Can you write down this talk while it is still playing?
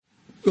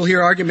We'll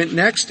hear argument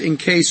next in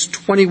Case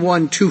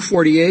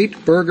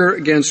 21-248, Berger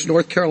against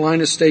North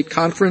Carolina State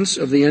Conference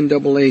of the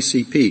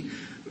NAACP.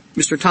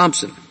 Mr.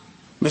 Thompson.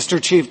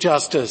 Mr. Chief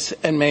Justice,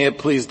 and may it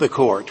please the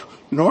Court,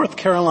 North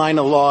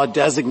Carolina law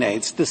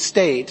designates the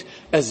state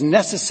as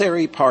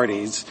necessary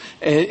parties,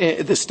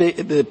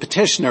 the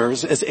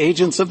petitioners as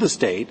agents of the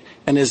state,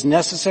 and as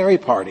necessary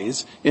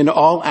parties in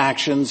all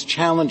actions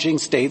challenging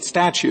state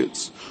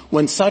statutes.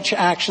 When such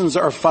actions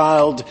are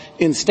filed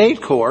in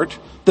state court,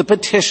 the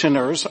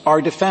petitioners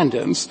are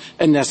defendants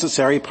and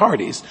necessary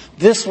parties.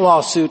 This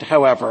lawsuit,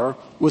 however,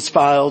 was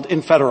filed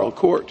in federal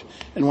court.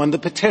 And when the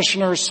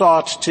petitioners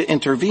sought to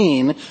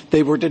intervene,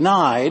 they were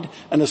denied,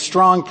 and a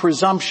strong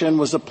presumption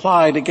was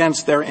applied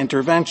against their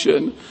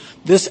intervention.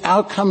 This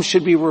outcome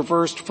should be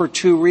reversed for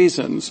two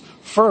reasons.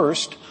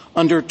 First,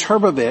 under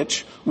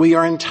Turbovich, we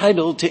are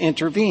entitled to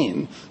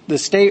intervene. The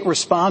state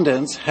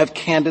respondents have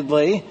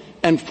candidly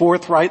and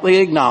forthrightly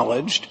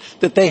acknowledged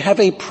that they have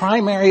a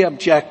primary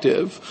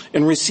objective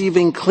in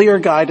receiving clear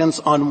guidance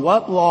on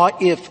what law,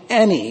 if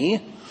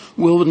any,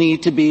 will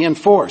need to be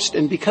enforced.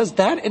 And because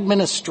that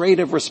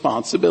administrative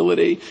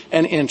responsibility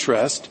and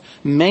interest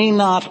may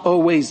not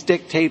always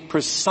dictate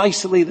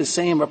precisely the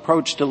same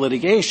approach to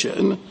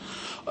litigation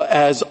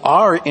as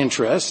our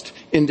interest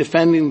in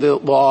defending the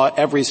law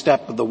every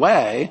step of the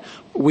way,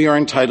 we are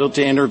entitled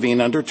to intervene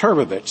under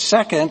Turbovich.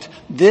 Second,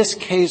 this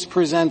case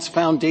presents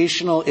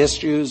foundational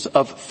issues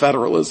of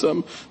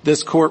federalism.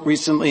 This court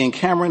recently in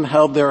Cameron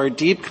held there are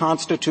deep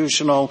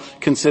constitutional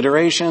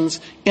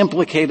considerations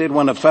implicated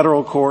when a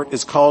federal court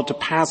is called to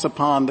pass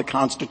upon the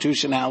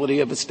constitutionality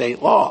of a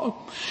state law.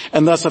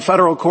 And thus a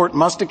federal court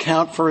must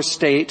account for a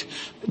state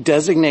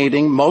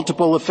designating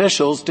multiple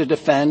officials to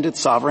defend its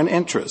sovereign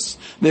interests.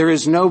 There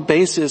is no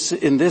basis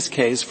in this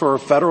case for a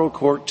federal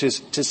court to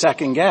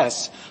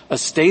second-guess a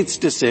state's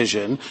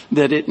decision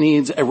that it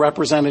needs a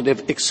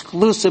representative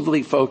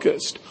exclusively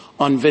focused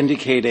on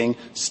vindicating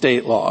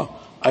state law.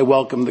 I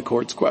welcome the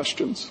Court's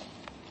questions.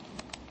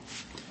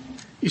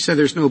 You said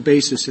there's no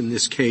basis in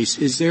this case.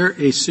 Is there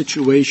a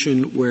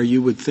situation where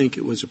you would think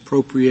it was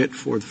appropriate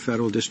for the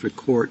federal district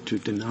court to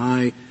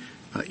deny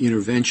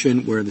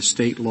intervention where the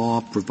state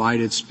law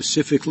provided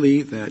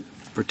specifically that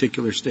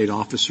particular state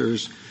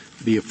officers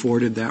be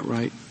afforded that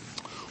right?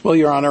 Well,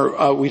 Your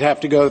Honor, we'd have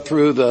to go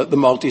through the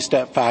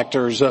multi-step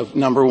factors of,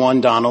 number one,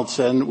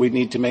 Donaldson. We'd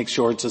need to make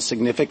sure it's a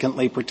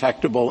significantly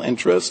protectable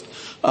interest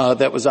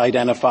that was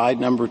identified.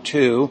 Number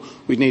two,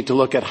 we'd need to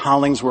look at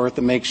Hollingsworth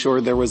and make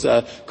sure there was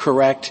a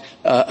correct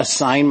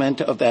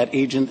assignment of that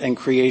agent and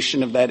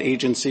creation of that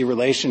agency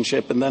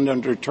relationship. And then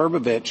under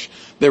Turbovich,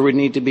 there would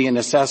need to be an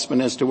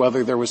assessment as to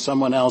whether there was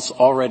someone else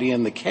already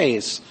in the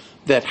case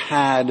that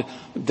had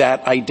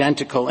that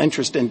identical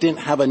interest and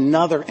didn't have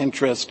another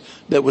interest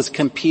that was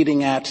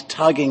competing at,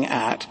 tugging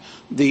at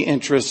the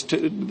interest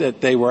that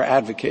they were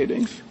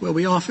advocating. Well,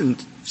 we often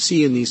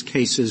see in these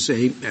cases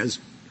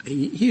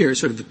here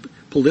sort of the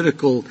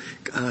political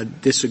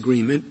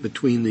disagreement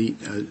between the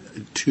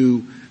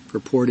two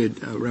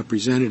purported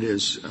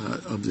representatives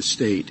of the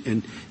state.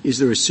 And is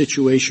there a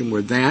situation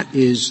where that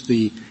is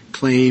the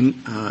claim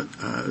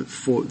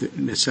for the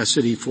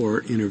necessity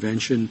for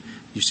intervention?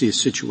 You see a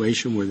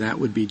situation where that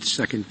would be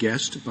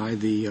second-guessed by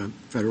the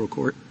federal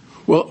court?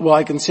 Well,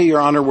 I can see, Your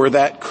Honor, where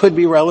that could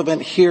be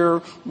relevant.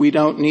 Here, we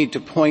don't need to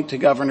point to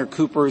Governor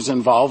Cooper's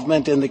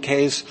involvement in the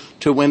case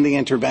to win the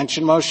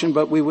intervention motion,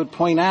 but we would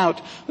point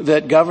out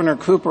that Governor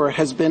Cooper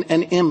has been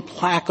an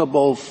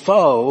implacable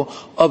foe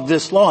of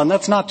this law. And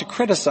that's not to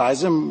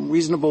criticize him.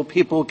 Reasonable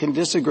people can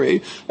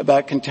disagree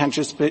about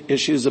contentious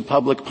issues of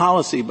public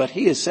policy, but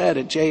he has said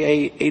at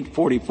JA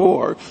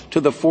 844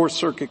 to the Fourth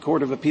Circuit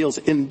Court of Appeals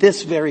in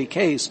this very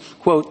case,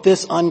 quote,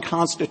 "This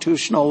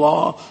unconstitutional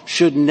law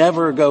should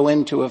never go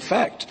into effect,"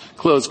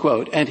 close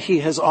quote. And he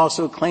has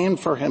also claimed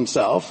for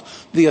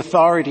himself the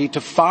authority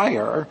to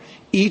fire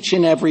each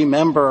and every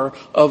member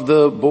of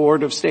the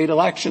Board of State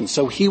Elections.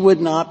 So he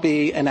would not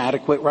be an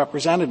adequate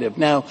representative.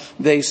 Now,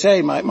 they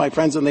say, my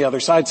friends on the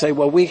other side say,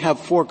 well, we have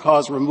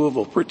for-cause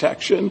removal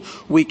protection.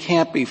 We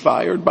can't be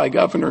fired by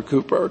Governor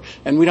Cooper.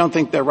 And we don't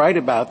think they're right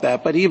about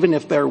that. But even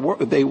if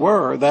they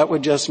were, that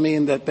would just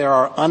mean that there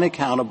are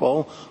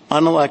unaccountable,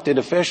 unelected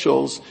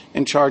officials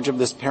in charge of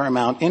this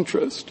paramount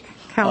interest.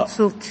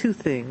 Counsel, two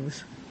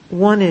things.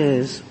 One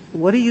is,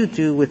 what do you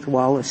do with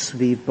Wallace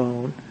v.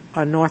 Bone,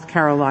 a North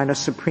Carolina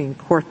Supreme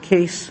Court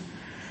case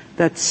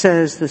that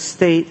says the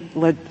state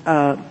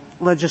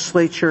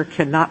legislature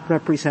cannot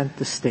represent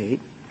the state?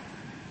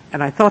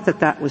 And I thought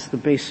that was the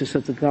basis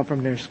of the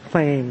governor's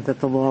claim that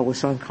the law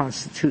was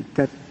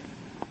that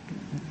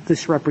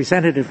this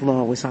representative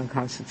law was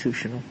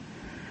unconstitutional.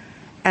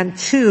 And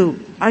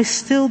two, I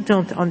still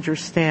don't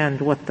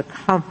understand what the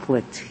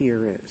conflict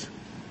here is.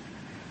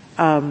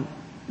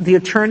 The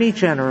Attorney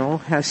General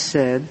has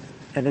said,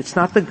 and it's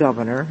not the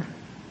governor,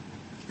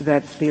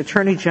 that the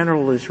Attorney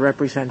General is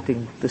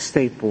representing the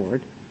State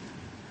Board.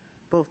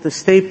 Both the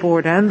State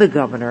Board and the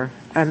governor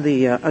and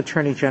the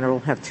Attorney General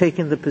have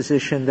taken the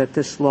position that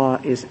this law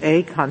is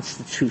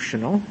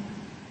constitutional,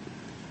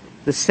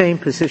 the same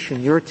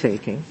position you're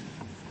taking.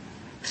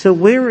 So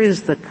where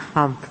is the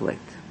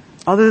conflict?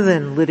 Other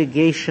than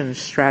litigation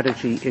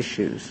strategy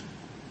issues,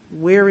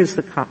 where is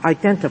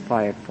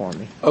identify it for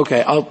me.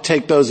 Okay, I'll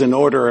take those in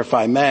order if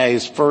I may.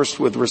 First,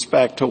 with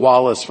respect to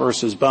Wallace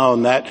versus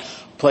Bone, that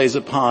plays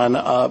upon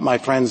my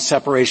friend's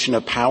separation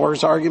of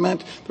powers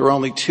argument. There were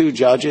only two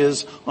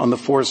judges on the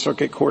Fourth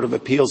Circuit Court of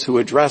Appeals who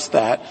addressed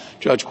that,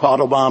 Judge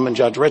Quattlebaum and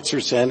Judge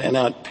Richardson, and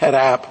at Pet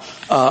App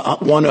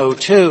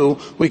 102,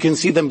 we can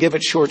see them give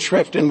it short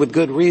shrift, and with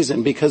good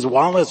reason, because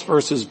Wallace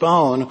versus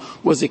Bone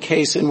was a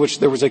case in which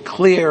there was a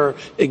clear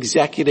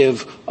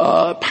executive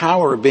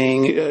power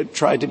being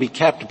tried to be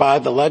kept by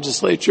the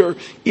legislature,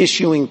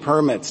 issuing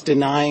permits,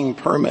 denying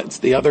permits.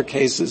 The other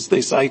cases they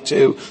cite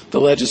to,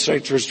 the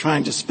legislature is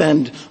trying to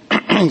spend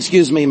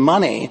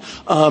money.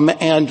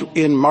 And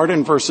in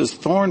Martin versus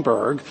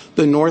Thornburg,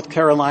 the North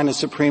Carolina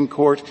Supreme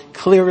Court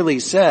clearly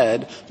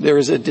said there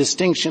is a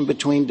distinction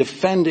between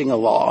defending a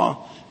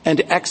law and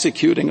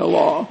executing a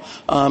law.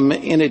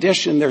 In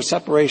addition, their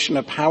separation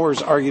of powers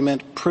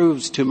argument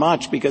proves too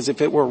much, because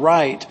if it were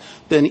right,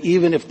 then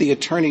even if the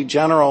Attorney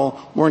General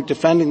weren't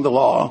defending the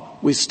law,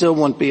 we still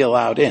wouldn't be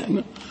allowed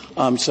in.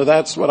 So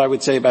that's what I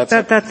would say about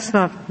that. That's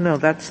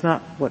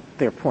not what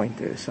their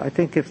point is. I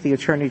think if the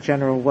Attorney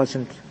General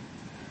wasn't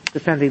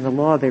defending the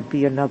law, there'd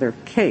be another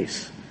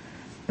case.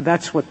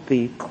 That's what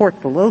the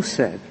court below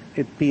said.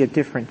 It'd be a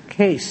different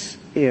case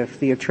if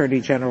the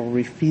Attorney General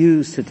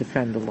refused to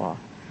defend the law.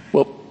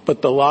 Well,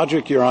 but the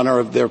logic, Your Honor,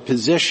 of their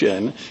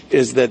position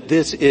is that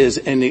this is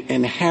an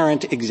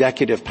inherent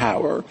executive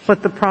power.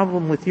 But the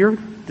problem with your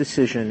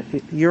position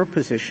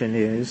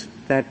is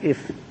that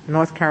if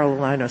North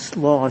Carolina's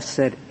law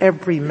said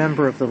every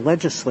member of the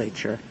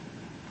legislature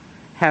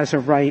has a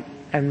right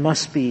and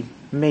must be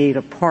made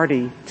a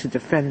party to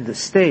defend the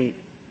state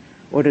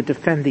or to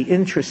defend the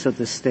interests of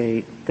the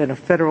state, then a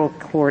federal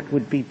court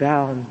would be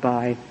bound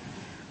by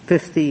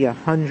 50,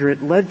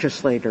 100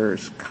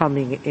 legislators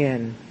coming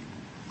in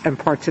and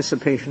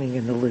participating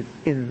in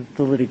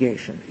the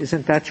litigation.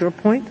 Isn't that your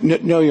point?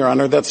 No, Your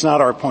Honor, that's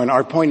not our point.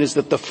 Our point is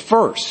that the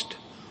first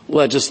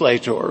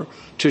legislator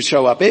to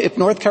show up, if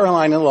North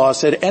Carolina law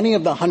said any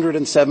of the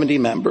 170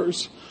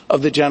 members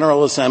of the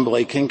General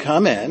Assembly can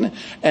come in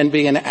and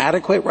be an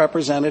adequate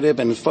representative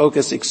and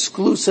focus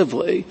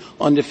exclusively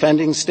on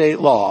defending state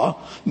law,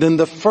 then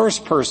the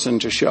first person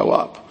to show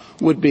up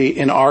would be,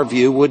 in our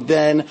view, would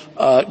then,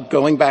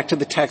 going back to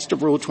the text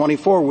of Rule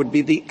 24, would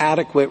be the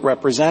adequate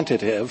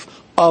representative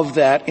of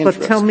that interest.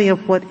 But tell me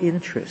of what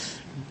interest.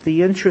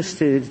 The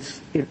interest is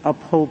in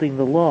upholding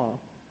the law.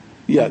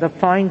 Yeah. The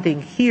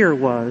finding here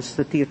was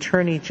that the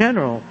Attorney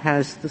General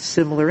has the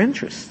similar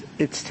interest.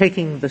 It's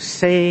taking the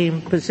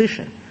same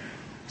position.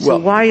 So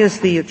why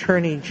is the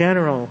Attorney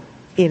General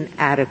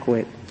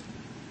inadequate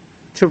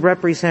to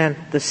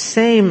represent the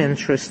same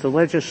interest the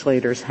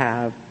legislators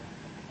have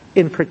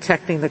in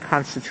protecting the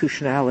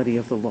constitutionality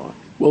of the law?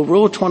 Well,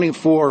 Rule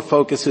 24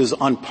 focuses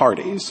on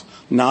parties,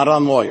 not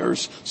on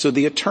lawyers. So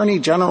the Attorney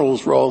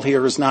General's role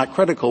here is not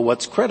critical.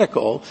 What's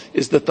critical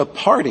is that the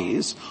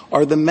parties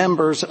are the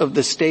members of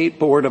the State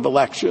Board of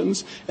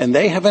Elections, and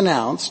they have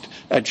announced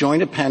at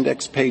Joint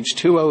Appendix, page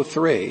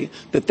 203,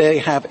 that they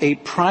have a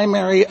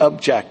primary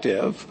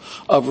objective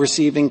of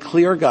receiving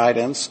clear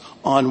guidance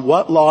on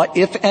what law,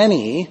 if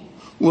any,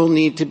 will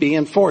need to be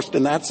enforced.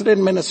 And that's an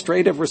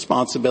administrative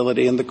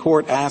responsibility. And the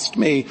court asked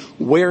me,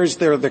 where is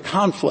there the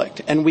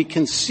conflict? And we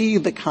can see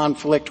the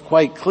conflict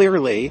quite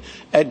clearly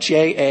at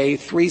JA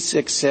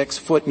 366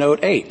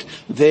 footnote 8.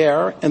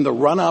 There, in the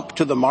run-up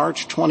to the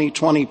March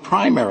 2020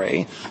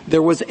 primary,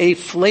 there was a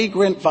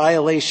flagrant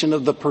violation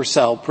of the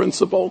Purcell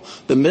principle.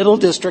 The Middle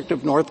District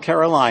of North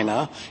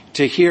Carolina,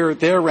 to hear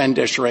their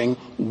rendition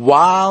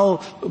while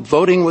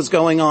voting was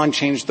going on,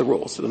 changed the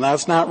rules. And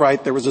that's not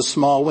right. There was a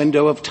small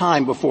window of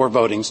time before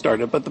voting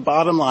started. But the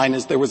bottom line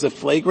is there was a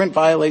flagrant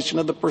violation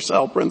of the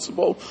Purcell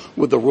principle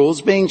with the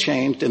rules being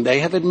changed, and they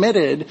have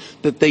admitted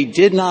that they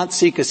did not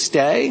seek a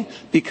stay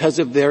because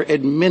of their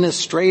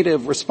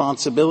administrative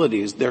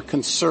responsibilities, their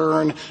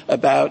concern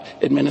about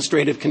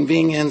administrative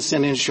convenience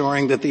and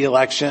ensuring that the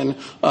election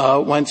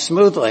went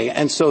smoothly.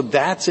 And so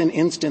that's an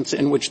instance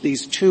in which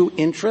these two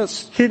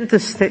interests. Didn't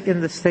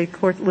in the state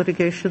court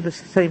litigation the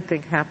same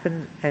thing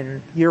happen,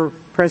 and you're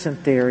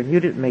present there and you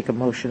didn't make a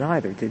motion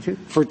either, did you?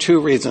 For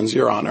two reasons,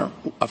 Your Honor.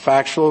 A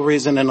factual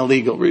reason and a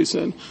legal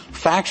reason.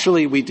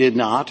 Factually, we did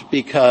not,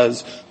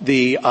 because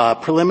the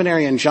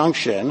preliminary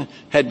injunction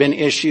had been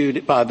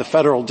issued by the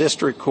federal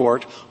district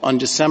court on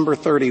December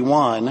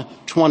 31,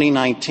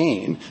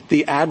 2019.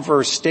 The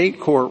adverse state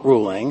court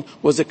ruling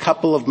was a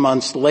couple of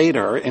months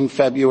later in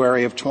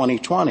February of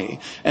 2020.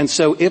 And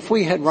so if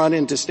we had run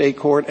into state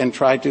court and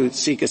tried to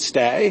seek a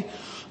stay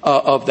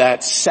of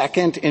that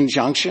second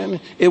injunction,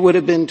 it would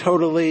have been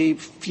totally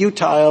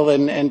futile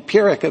and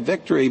Pyrrhic a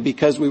victory,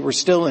 because we were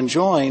still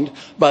enjoined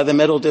by the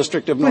Middle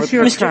District of North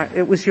Carolina.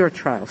 It was your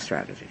trial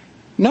strategy.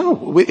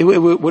 No, it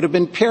would have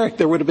been Pyrrhic.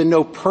 There would have been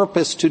no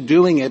purpose to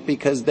doing it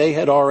because they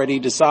had already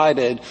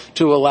decided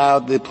to allow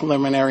the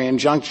preliminary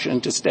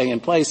injunction to stay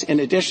in place. In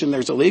addition,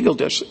 there's a legal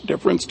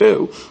difference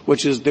too,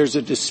 which is there's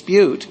a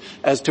dispute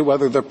as to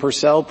whether the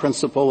Purcell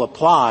principle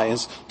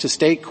applies to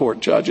state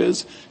court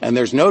judges, and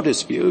there's no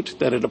dispute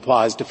that it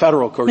applies to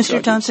federal court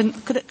judges. Mr. Johnson,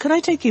 could I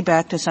take you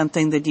back to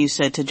something that you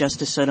said to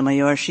Justice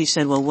Sotomayor? She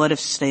said, well, what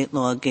if state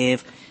law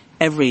gave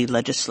every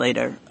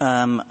legislator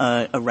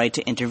a right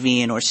to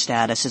intervene or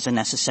status as a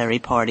necessary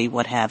party,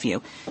 what have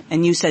you?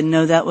 And you said,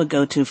 no, that would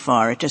go too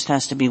far. It just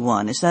has to be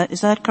one. Is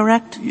that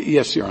correct?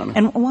 Yes, Your Honor.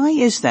 And why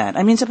is that?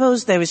 I mean,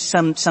 suppose there was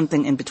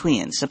something in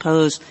between.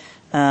 Suppose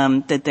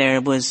that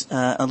there was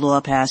a law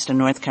passed in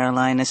North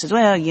Carolina that says,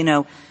 well,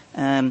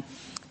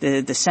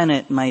 the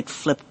Senate might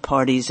flip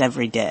parties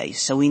every day,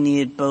 so we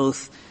need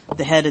both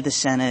the head of the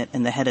Senate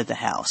and the head of the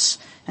House.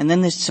 And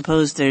then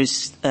suppose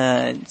there's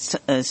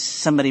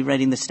somebody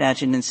writing the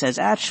statute and says,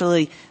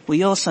 actually,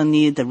 we also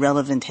need the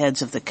relevant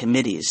heads of the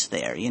committees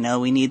there.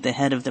 We need the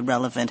head of the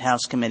relevant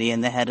House committee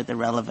and the head of the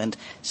relevant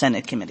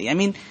Senate committee. I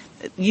mean,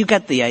 you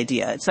get the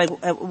idea. It's like,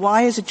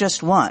 why is it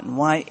just one?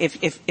 Why,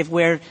 if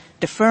we're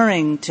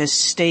deferring to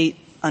state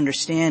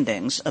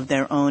understandings of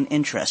their own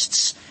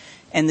interests,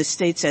 and the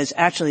state says,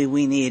 actually,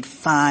 we need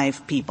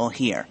 5 people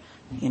here,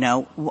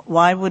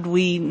 why would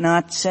we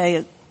not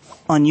say,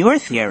 on your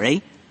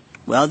theory,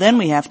 well, then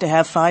we have to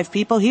have 5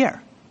 people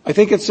here? I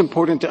think it's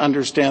important to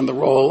understand the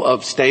role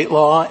of state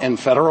law and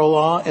federal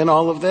law in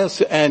all of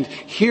this. And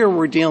here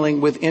we're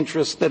dealing with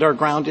interests that are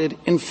grounded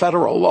in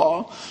federal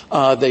law.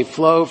 They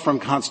flow from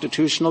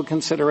constitutional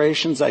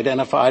considerations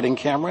identified in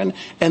Cameron,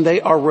 and they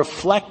are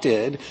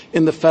reflected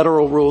in the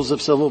federal rules of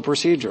civil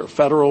procedure.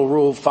 Federal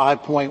Rule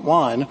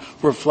 5.1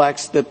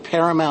 reflects the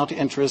paramount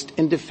interest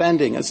in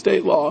defending a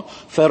state law.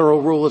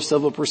 Federal Rule of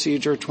Civil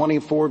Procedure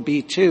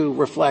 24B2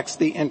 reflects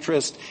the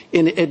interest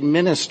in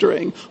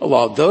administering a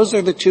law. Those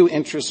are the two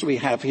interests we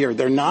have here.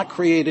 They're not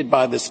created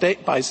by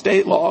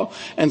state law.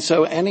 And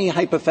so any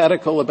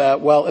hypothetical about,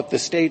 well, if the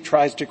state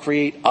tries to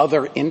create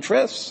other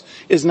interests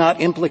is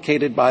not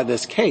implicated by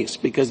this case,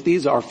 because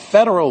these are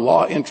federal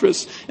law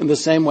interests in the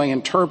same way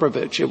in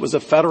Turbovich. It was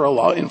a federal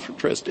law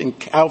interest. In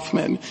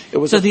Kaufman, it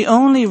was. So the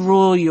only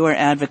rule you're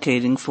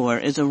advocating for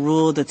is a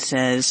rule that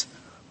says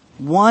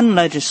one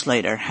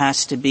legislator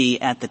has to be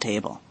at the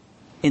table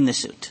in the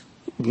suit.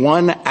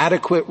 One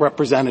adequate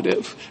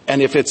representative.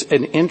 And if it's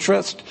an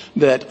interest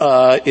that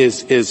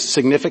is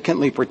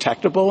significantly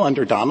protectable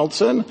under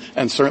Donaldson,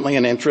 and certainly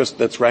an interest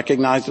that's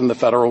recognized in the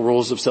federal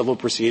rules of civil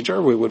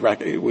procedure, we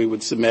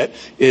would submit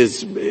is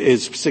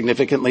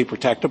significantly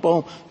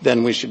protectable,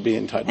 then we should be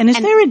entitled. And is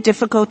there a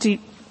difficulty?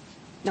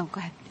 No, go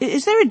ahead.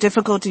 Is there a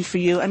difficulty for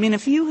you? I mean,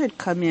 if you had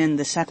come in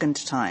the second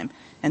time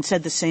and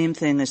said the same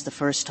thing as the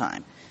first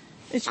time,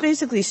 it's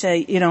basically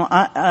say, it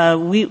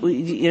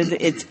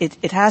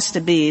has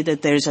to be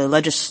that there's a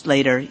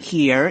legislator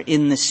here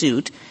in the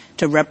suit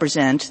to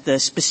represent the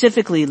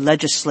specifically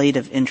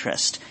legislative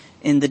interest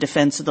in the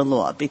defense of the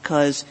law,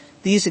 because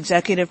these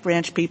executive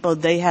branch people,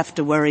 they have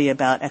to worry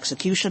about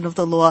execution of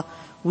the law.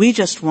 We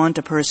just want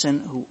a person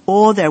who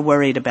all they're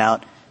worried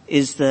about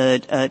is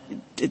the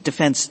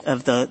defense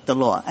of the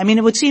law. I mean,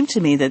 it would seem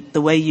to me that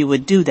the way you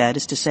would do that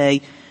is to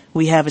say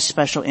we have a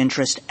special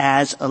interest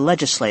as a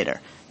legislator,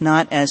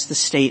 not as the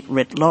state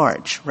writ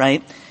large,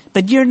 right?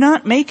 But you're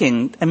not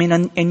making,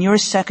 in your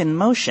second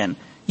motion,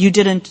 you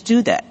didn't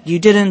do that. You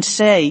didn't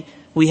say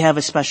we have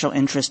a special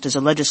interest as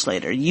a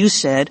legislator. You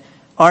said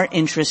our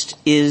interest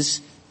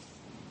is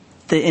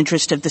the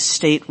interest of the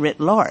state writ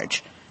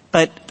large.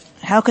 But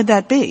how could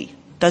that be?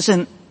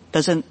 Doesn't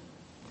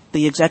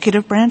the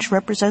executive branch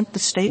represent the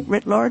state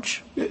writ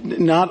large?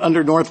 Not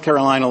under North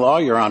Carolina law,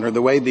 Your Honor.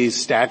 The way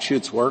these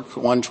statutes work,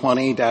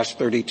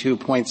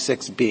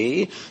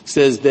 120-32.6b,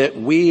 says that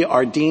we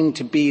are deemed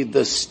to be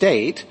the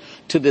state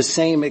to the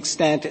same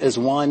extent as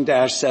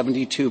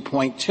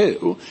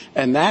 1-72.2.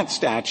 And that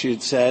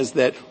statute says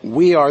that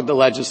we are the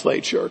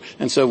legislature.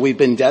 And so we've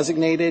been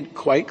designated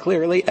quite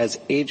clearly as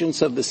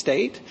agents of the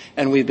state,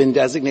 and we've been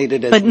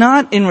designated as... But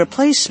not in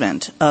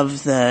replacement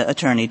of the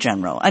Attorney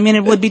General. I mean,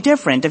 it would be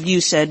different if you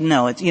said,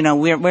 no,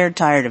 we're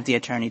tired of the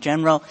Attorney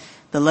General.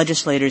 The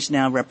legislators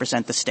now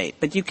represent the state.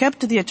 But you kept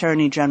the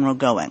Attorney General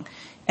going.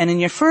 And in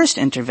your first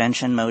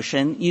intervention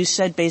motion, you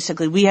said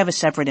basically we have a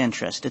separate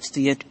interest. It's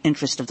the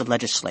interest of the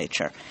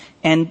legislature.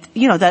 And,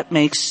 that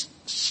makes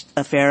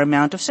a fair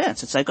amount of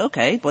sense. It's like,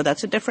 okay, well,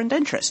 that's a different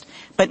interest.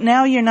 But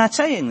now you're not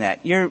saying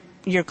that. You're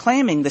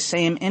claiming the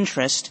same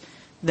interest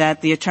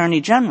that the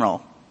Attorney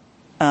General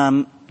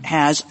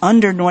has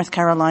under North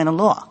Carolina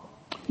law.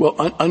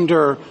 Well,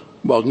 under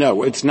Well,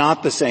 no, it's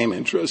not the same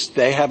interest.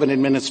 They have an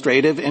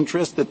administrative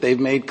interest that they've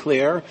made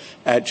clear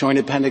at Joint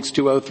Appendix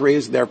 203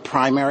 is their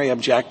primary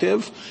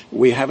objective.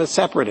 We have a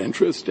separate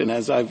interest, and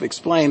as I've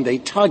explained, they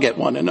tug at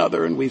one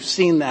another, and we've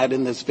seen that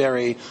in this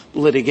very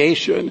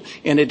litigation.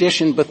 In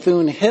addition,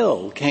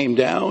 Bethune-Hill came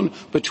down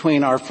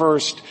between our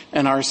first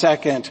and our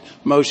second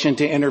motion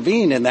to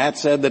intervene, and that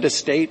said that a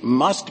state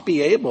must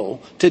be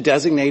able to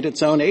designate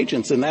its own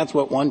agents, and that's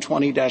what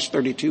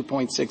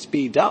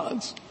 120-32.6b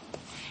does.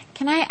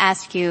 Can I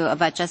ask you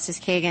about Justice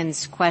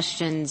Kagan's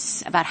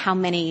questions about how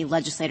many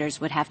legislators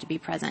would have to be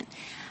present?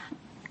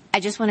 I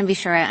just want to be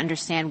sure I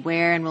understand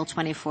where in Rule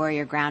 24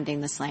 you're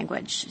grounding this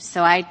language.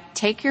 So I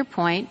take your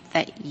point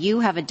that you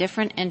have a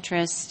different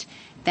interest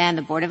than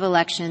the Board of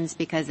Elections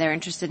because they're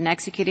interested in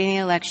executing the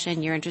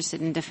election, you're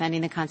interested in defending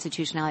the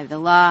constitutionality of the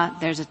law,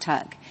 there's a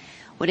tug.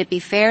 Would it be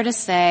fair to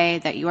say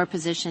that your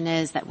position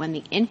is that when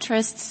the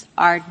interests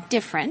are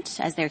different,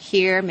 as they're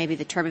here, maybe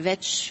the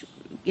Turbevich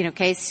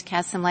case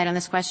casts some light on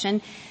this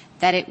question,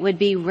 that it would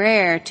be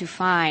rare to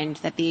find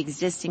that the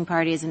existing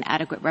party is an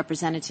adequate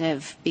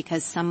representative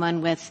because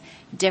someone with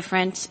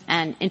different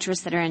and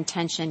interests that are in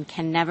tension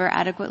can never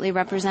adequately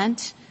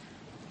represent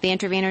the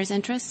intervener's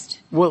interest?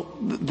 Well,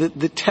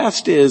 the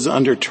test is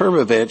under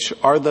Turbevich,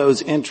 are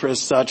those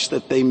interests such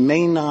that they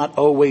may not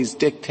always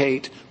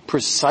dictate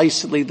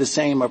precisely the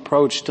same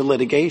approach to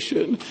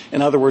litigation?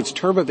 In other words,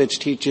 Turbevich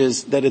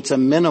teaches that it's a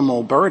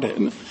minimal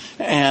burden,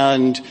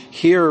 and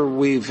here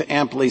we've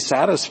amply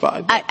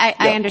satisfied that.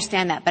 I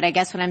understand that, but I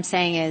guess what I'm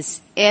saying is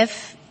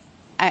if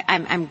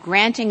I'm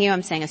granting you,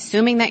 I'm saying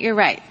assuming that you're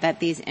right, that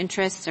these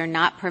interests are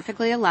not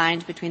perfectly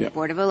aligned between the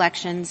Board of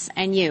Elections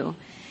and you,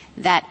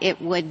 that it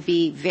would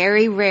be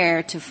very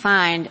rare to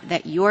find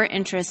that your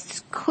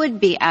interests could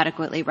be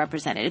adequately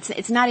represented.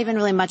 It's not even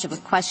really much of a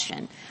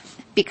question.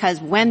 Because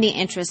when the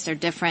interests are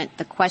different,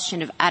 the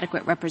question of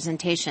adequate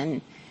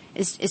representation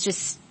is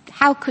just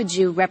how could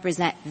you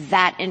represent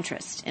that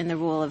interest in the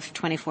rule of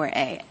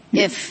 24A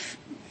if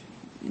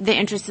the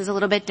interest is a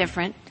little bit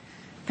different,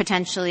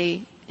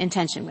 potentially in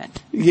tension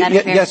with?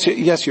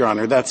 Yes, Your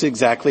Honor. That's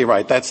exactly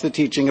right. That's the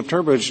teaching of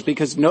Turbevich,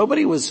 because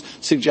nobody was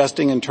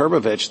suggesting in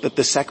Turbevich that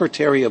the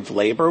Secretary of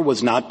Labor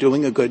was not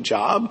doing a good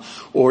job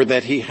or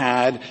that he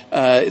had,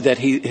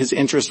 his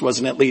interest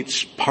wasn't at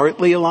least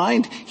partly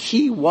aligned.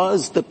 He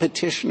was the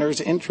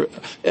petitioner's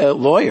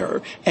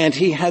lawyer, and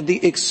he had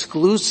the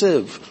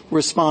exclusive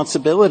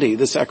responsibility,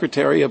 the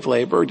Secretary of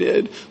Labor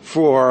did,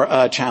 for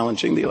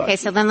challenging the election. Okay,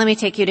 so then let me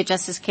take you to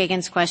Justice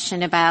Kagan's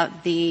question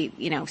about the,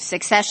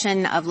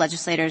 succession of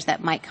legislators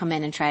that might come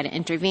in and try to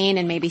intervene,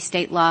 and maybe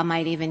state law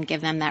might even give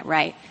them that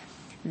right.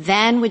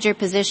 Then would your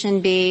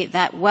position be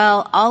that,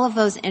 well, all of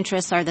those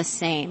interests are the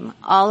same.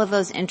 All of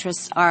those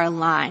interests are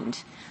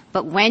aligned.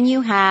 But when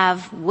you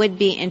have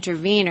would-be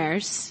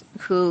interveners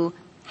who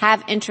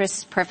have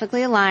interests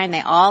perfectly aligned,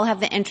 they all have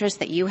the interest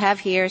that you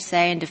have here,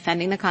 say, in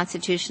defending the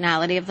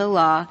constitutionality of the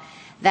law,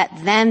 that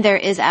then there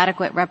is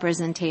adequate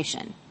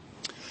representation?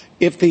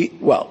 If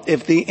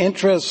the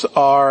interests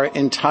are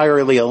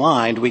entirely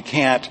aligned, we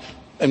can't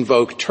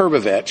invoke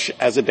Turbevich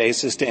as a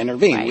basis to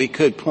intervene. Right. We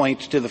could point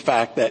to the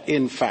fact that,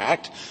 in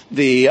fact,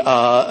 the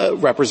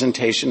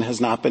representation has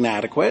not been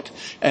adequate,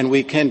 and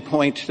we can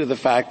point to the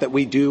fact that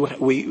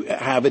we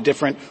have a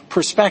different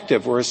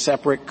perspective. We're a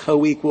separate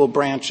co-equal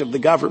branch of the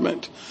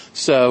government.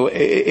 So,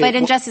 but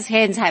in Justice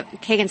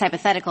Kagan's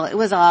hypothetical, it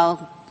was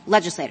all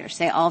legislators,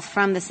 say all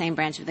from the same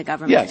branch of the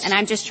government. Yes. And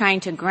I'm just trying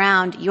to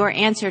ground your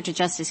answer to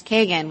Justice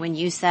Kagan when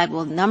you said,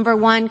 well, number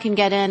 1 can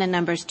get in and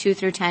numbers 2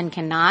 through 10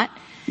 cannot.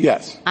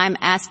 Yes. I'm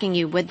asking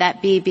you, would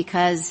that be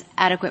because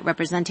adequate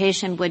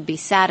representation would be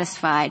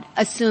satisfied,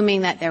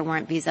 assuming that there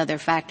weren't these other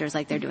factors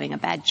like they're doing a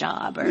bad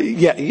job or...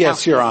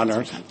 Yes, Your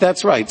Honor.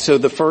 That's right. So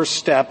the first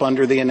step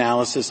under the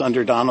analysis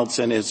under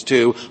Donaldson is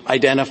to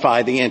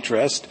identify the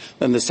interest.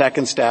 Then the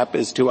second step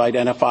is to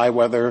identify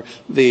whether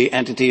the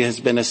entity has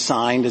been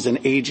assigned as an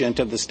agent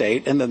of the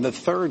state. And then the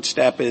third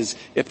step is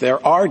if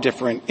there are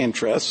different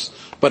interests,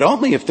 but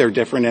only if there are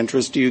different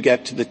interests do you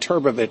get to the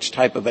Turbevich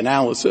type of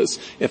analysis.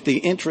 If the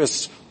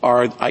interests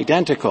are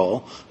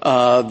identical,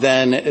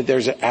 then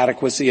there's an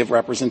adequacy of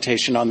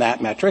representation on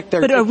that metric.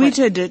 But are we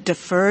to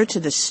defer to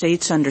the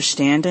state's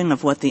understanding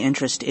of what the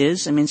interest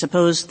is? I mean,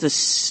 suppose the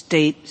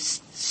state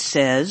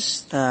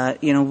says,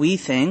 we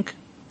think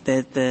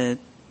that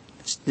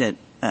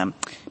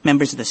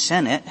members of the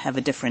Senate have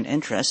a different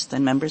interest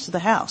than members of the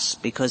House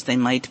because they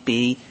might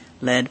be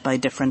led by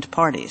different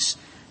parties.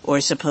 Or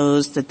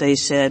suppose that they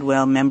said,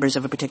 well, members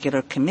of a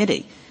particular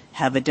committee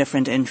have a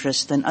different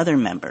interest than other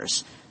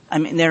members. I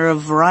mean, there are a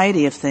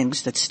variety of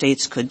things that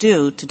states could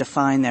do to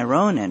define their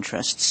own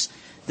interests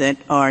that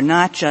are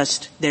not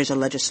just there's a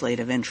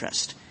legislative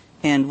interest.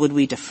 And would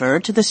we defer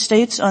to the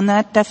states on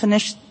that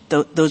definition,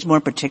 those more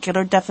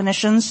particular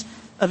definitions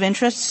of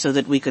interests, so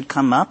that we could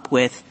come up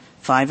with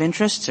 5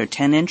 interests or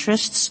 10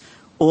 interests,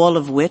 all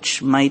of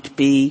which might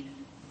be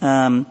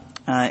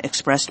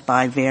expressed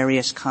by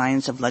various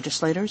kinds of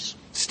legislators?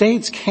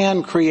 States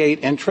can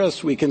create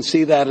interest. We can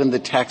see that in the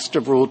text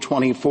of Rule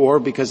 24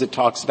 because it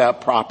talks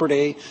about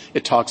property.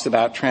 It talks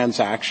about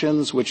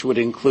transactions, which would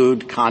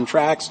include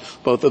contracts.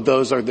 Both of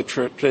those are the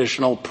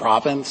traditional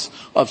province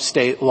of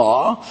state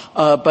law.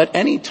 But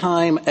any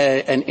time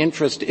an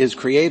interest is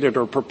created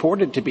or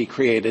purported to be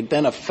created,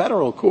 then a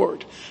federal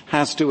court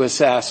has to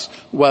assess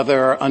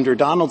whether under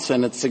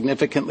Donaldson it's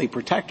significantly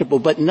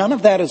protectable. But none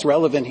of that is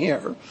relevant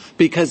here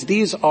because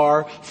these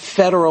are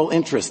federal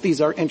interests.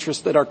 These are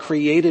interests that are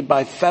created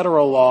by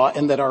federal law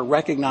and that are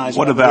recognized.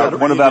 What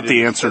about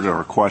the answer to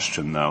her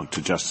question, though,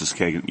 to Justice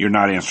Kagan? You're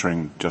not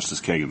answering Justice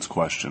Kagan's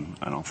question,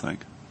 I don't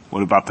think.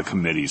 What about the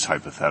committee's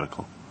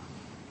hypothetical?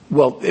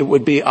 Well, it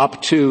would be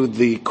up to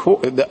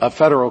a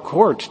federal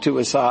court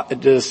to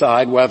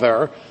decide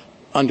whether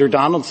under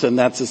Donaldson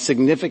that's a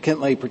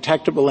significantly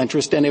protectable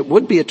interest, and it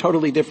would be a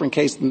totally different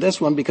case than this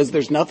one because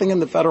there's nothing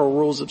in the federal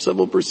rules of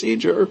civil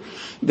procedure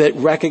that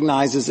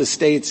recognizes a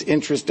state's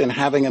interest in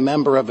having a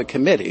member of a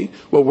committee.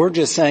 What we're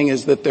just saying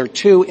is that there are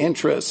two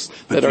interests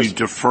that are... Do you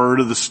defer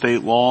to the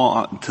state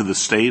law, to the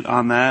state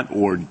on that,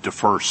 or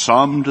defer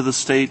some to the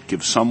state,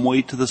 give some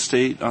weight to the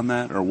state on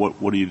that, or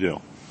what do you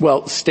do?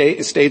 Well,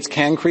 states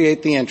can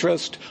create the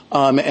interest,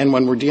 and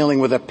when we're dealing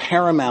with a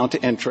paramount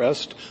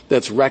interest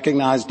that's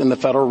recognized in the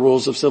federal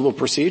rules of civil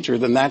procedure,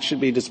 then that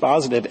should be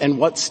dispositive. And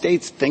what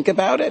states think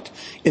about it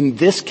in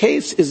this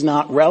case is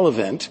not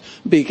relevant,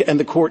 and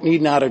the court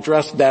need not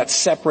address that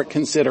separate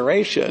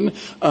consideration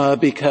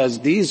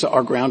because these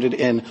are grounded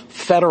in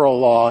federal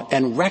law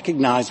and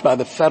recognized by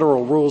the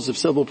federal rules of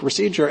civil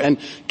procedure. And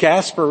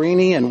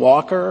Gasparini and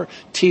Walker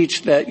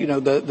teach that,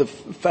 the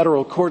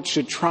federal court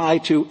should try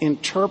to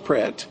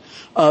interpret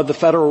the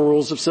federal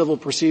rules of civil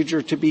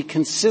procedure to be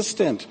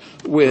consistent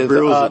with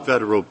the rules of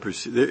federal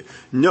procedure.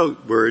 Note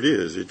where it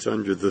is. It's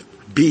under the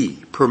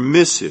B,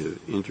 permissive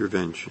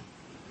intervention,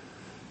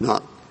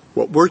 not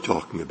what we're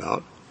talking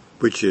about,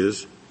 which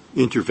is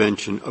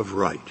intervention of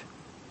right.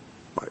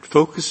 All right,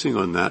 focusing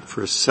on that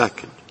for a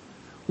second.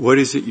 What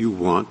is it you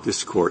want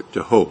this court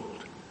to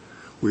hold?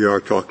 We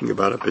are talking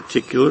about a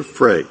particular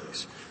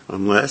phrase,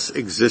 unless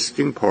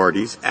existing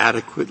parties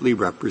adequately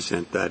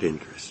represent that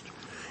interest.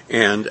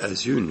 And,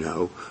 as you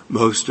know,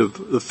 most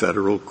of the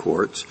federal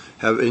courts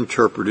have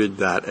interpreted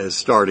that as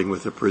starting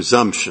with a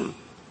presumption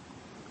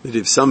that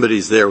if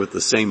somebody's there with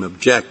the same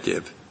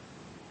objective,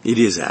 it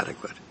is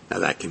adequate. Now,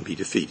 that can be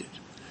defeated.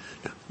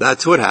 Now,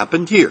 that's what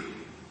happened here.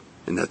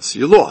 And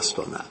you lost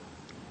on that.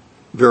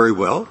 Very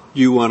well.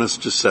 You want us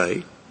to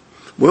say,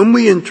 when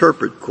we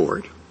interpret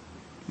court,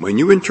 when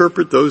you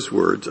interpret those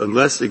words,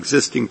 unless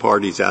existing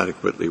parties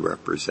adequately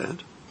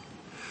represent,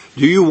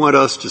 do you want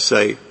us to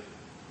say,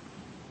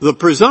 the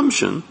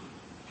presumption,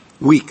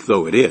 weak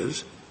though it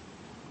is,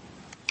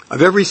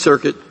 of every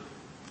circuit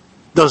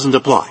doesn't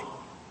apply?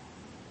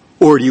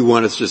 Or do you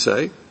want us to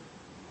say,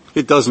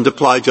 it doesn't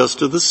apply just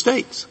to the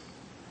states?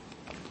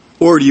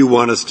 Or do you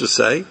want us to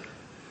say,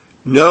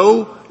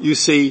 no, you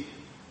see,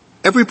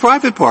 every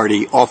private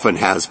party often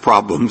has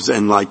problems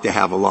and like to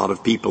have a lot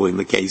of people in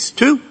the case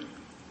too.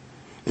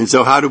 And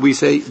so how do we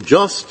say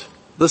just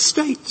the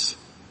states?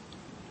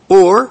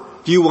 Or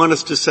do you want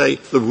us to say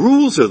the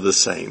rules are the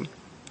same,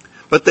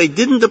 but they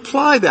didn't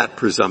apply that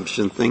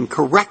presumption thing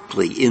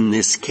correctly in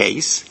this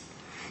case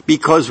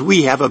because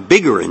we have a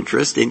bigger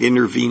interest in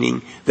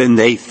intervening than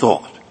they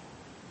thought?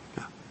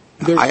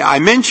 I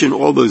mention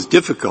all those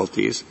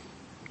difficulties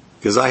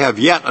because I have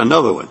yet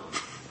another one.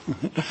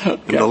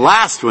 And the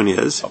last one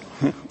is,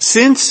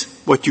 since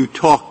what you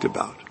talked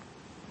about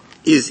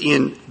is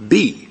in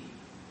B,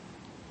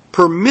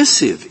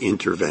 permissive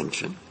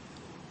intervention,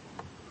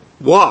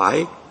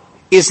 why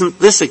isn't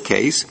this a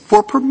case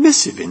for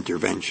permissive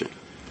intervention?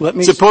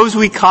 Suppose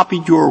we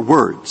copied your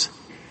words.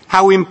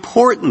 How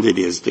important it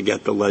is to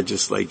get the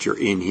legislature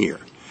in here.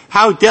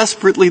 How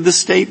desperately the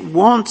state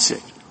wants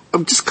it.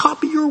 Just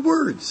copy your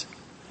words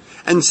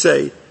and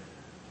say,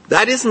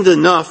 that isn't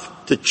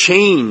enough to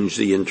change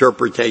the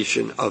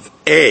interpretation of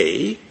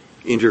A,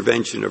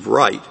 intervention of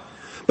right,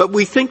 but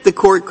we think the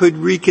court could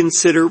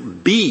reconsider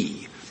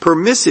B,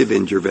 permissive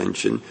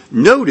intervention,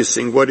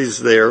 noticing what is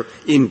there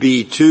in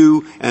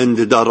B2 and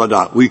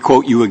the ... We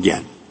quote you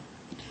again.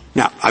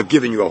 Now, I've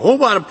given you a whole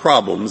lot of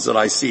problems that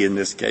I see in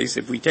this case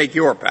if we take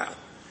your path.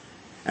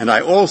 And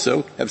I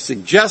also have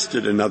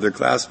suggested another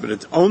class, but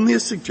it's only a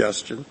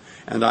suggestion,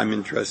 and I'm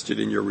interested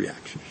in your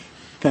reaction.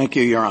 Thank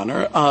you, Your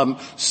Honor.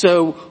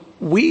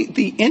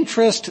 The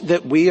interest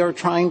that we are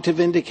trying to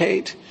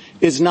vindicate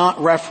is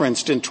not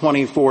referenced in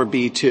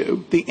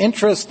 24B2. The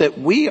interest that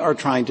we are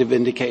trying to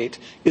vindicate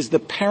is the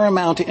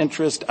paramount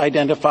interest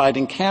identified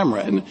in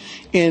Cameron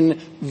in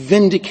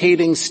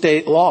vindicating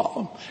state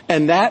law.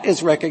 And that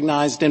is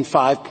recognized in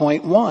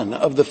 5.1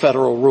 of the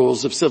Federal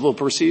Rules of Civil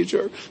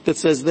Procedure that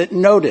says that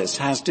notice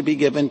has to be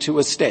given to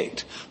a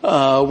state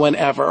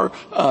whenever.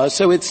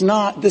 So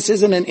this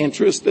isn't an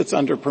interest that's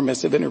under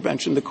permissive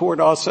intervention. The court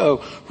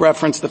also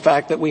referenced the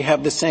fact that we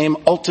have the same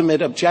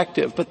ultimate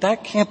objective, but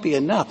that can't be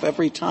enough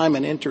every time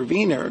time an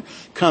intervener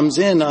comes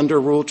in under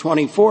Rule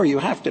 24, you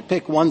have to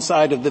pick one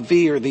side of the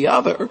V or the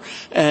other.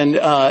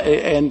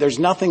 And there's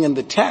nothing in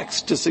the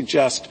text to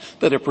suggest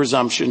that a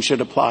presumption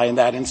should apply in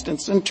that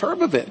instance. In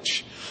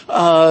Turbovich,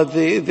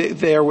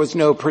 there was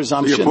no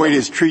presumption. Your point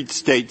is treat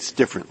states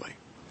differently.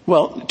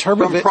 Well,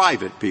 from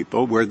private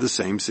people where the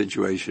same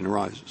situation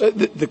arises.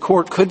 The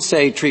court could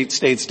say treat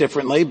states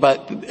differently,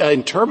 but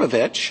in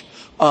Turbovich,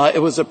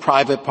 it was a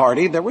private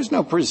party. There was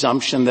no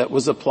presumption that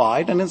was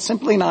applied, and it's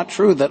simply not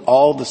true that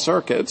all the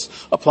circuits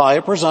apply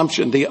a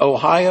presumption. The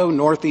Ohio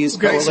Northeast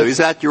Coalition. So is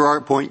that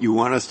your point? You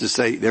want us to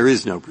say there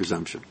is no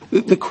presumption?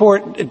 The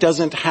court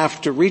doesn't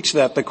have to reach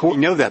that. The court. I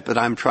know that, but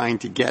I'm trying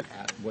to get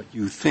at what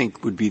you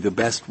think would be the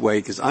best way,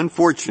 because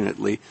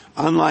unfortunately,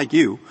 unlike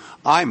you,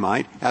 I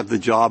might have the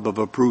job of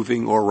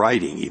approving or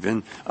writing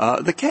even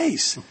the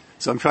case.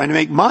 So I'm trying to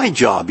make my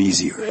job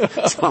easier.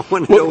 So I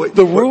want to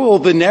know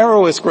the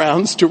narrowest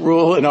grounds to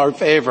rule in our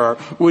favor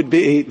would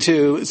be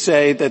to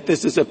say that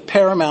this is a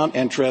paramount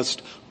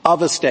interest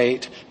of a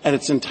state, and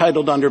it's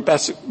entitled under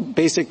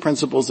basic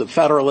principles of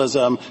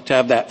federalism to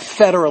have that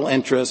federal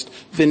interest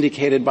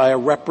vindicated by a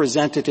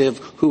representative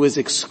who is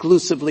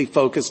exclusively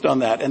focused on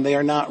that. And they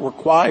are not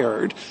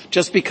required,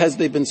 just because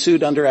they've been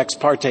sued under Ex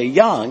parte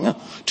Young,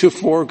 to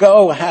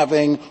forego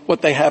having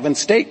what they have in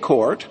state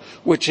court,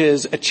 which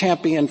is a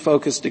champion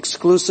focused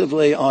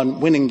exclusively on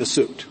winning the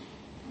suit.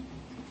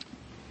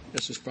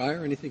 Justice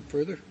Breyer, anything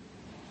further?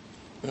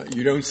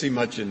 You don't see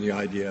much in the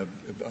idea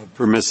of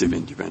permissive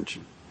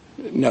intervention.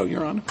 No,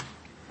 Your Honor.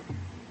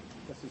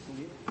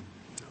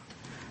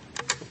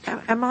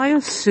 Am I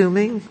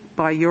assuming,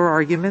 by your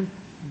argument,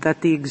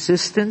 that the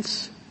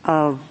existence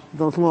of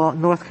the law,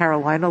 North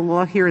Carolina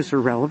law here is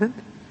irrelevant?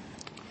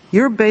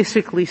 You're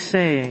basically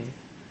saying,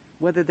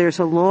 whether there's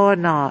a law or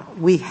not,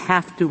 we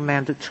have to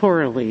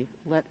mandatorily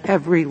let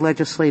every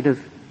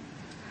legislative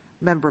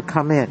member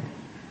come in.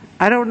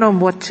 I don't know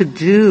what to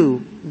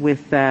do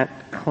with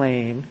that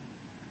claim,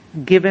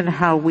 given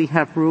how we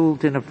have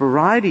ruled in a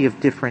variety of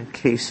different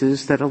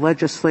cases that a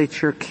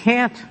legislature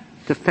can't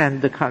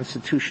defend the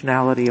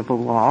constitutionality of a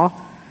law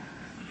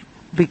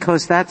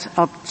because that's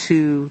up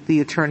to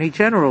the Attorney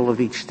General of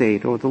each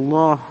state or the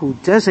law who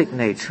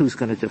designates who's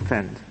going to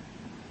defend.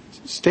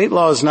 State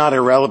law is not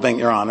irrelevant,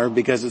 Your Honor,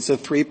 because it's a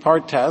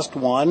three-part test.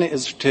 One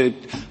is to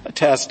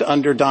test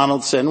under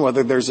Donaldson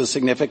whether there's a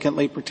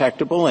significantly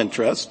protectable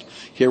interest.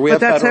 Here we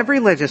have that's every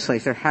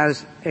legislature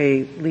has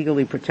a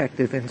legally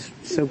protective interest.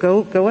 So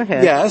go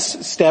ahead.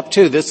 Yes, step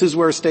two. This is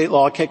where state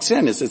law kicks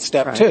in, is at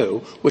step two,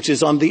 which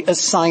is on the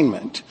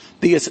assignment.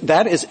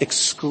 That is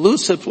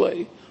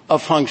exclusively a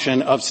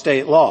function of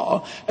state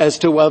law as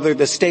to whether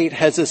the state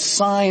has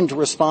assigned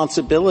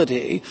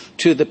responsibility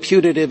to the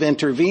putative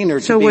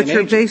intervener to be an agent. So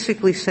what you're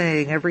basically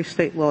saying, every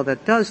state law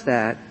that does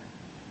that,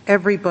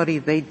 everybody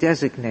they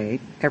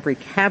designate, every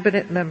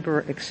cabinet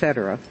member,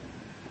 etc.,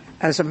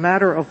 as a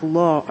matter of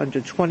law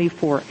under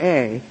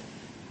 24A,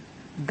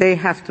 they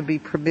have to be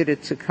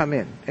permitted to come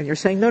in. And you're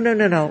saying,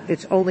 no,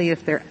 it's only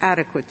if they're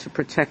adequate to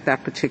protect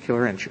that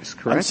particular interest,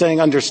 correct? I'm saying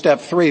under step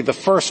three, the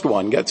first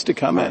one gets to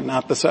come in,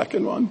 not the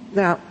second one.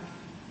 Now,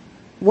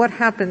 what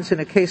happens in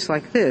a case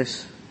like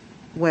this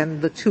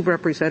when the two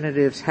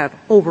representatives have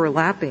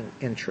overlapping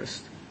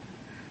interests?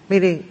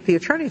 Meaning the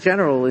Attorney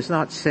General is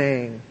not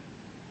saying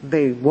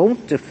they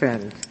won't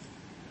defend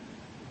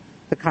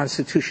the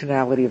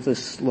constitutionality of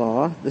this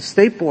law. The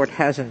State Board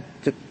hasn't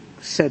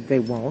said they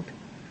won't.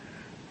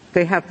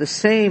 They have the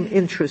same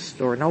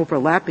interest or an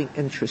overlapping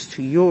interest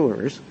to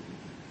yours.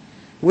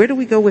 Where do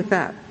we go with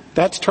that?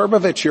 That's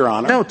Turbovich, Your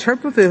Honor. No,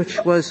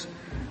 Turbovich was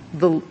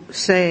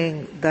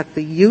saying that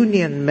the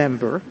union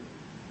member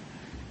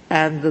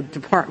and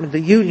the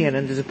union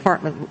and the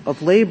Department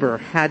of Labor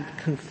had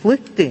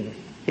conflicting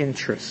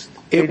interests.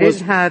 They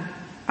didn't have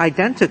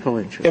identical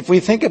interests. If we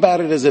think about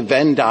it as a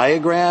Venn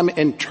diagram,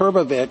 in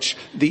Turbovich,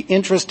 the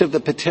interest of the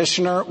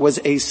petitioner was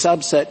a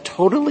subset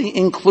totally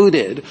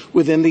included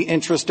within the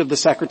interest of the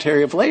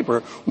Secretary of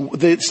Labor.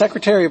 The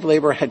Secretary of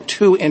Labor had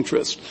two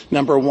interests.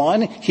 Number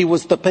one, he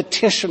was the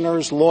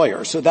petitioner's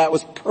lawyer, so that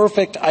was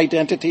perfect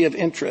identity of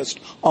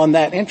interest on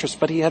that interest,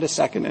 but he had a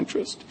second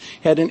interest.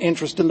 He had an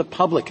interest in the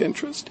public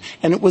interest,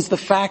 and it was the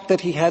fact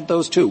that he had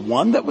those two,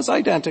 one that was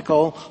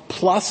identical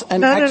plus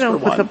an extra one.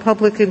 But the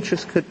public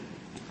interest could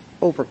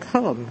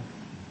overcome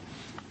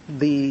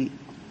the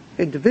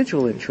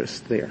individual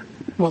interest there.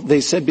 Well, they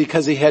said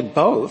because he had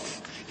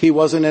both, he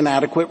wasn't an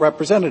adequate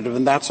representative,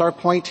 and that's our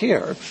point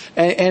here.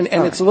 And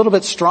it's a little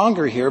bit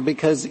stronger here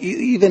because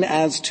even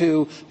as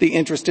to the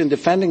interest in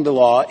defending the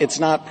law,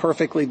 it's not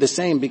perfectly the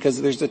same because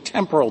there's a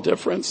temporal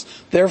difference.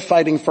 They're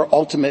fighting for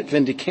ultimate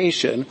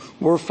vindication.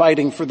 We're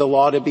fighting for the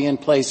law to be in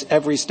place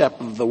every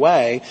step of the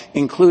way,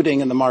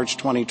 including in the March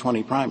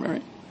 2020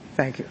 primary.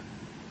 Thank you.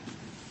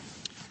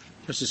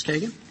 Justice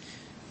Kagan?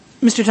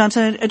 Mr.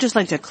 Johnson, I'd just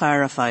like to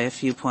clarify a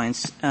few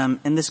points, and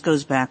this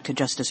goes back to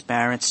Justice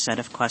Barrett's set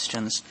of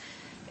questions.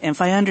 And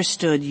if I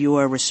understood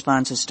your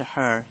responses to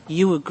her,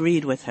 you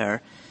agreed with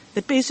her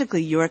that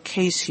basically your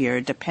case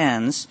here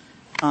depends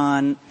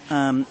on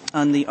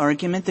the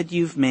argument that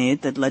you've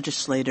made that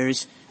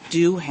legislators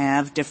do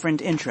have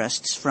different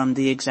interests from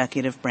the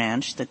executive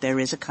branch, that there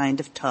is a kind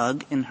of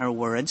tug, in her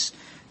words,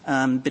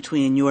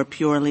 between your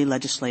purely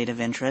legislative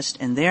interest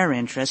and their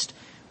interest,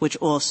 which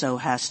also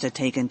has to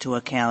take into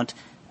account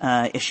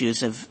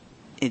issues of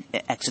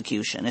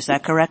execution. Is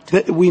that correct?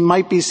 We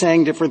might be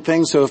saying different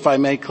things, so if I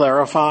may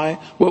clarify,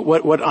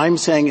 what I'm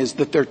saying is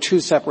that there are two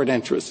separate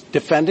interests.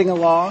 Defending a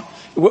law,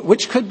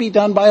 which could be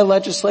done by a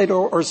legislator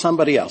or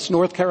somebody else.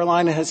 North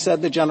Carolina has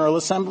said the General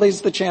Assembly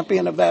is the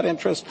champion of that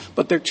interest,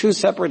 but they're two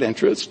separate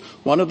interests.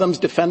 One of them is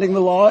defending the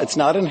law. It's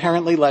not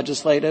inherently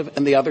legislative,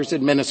 and the other is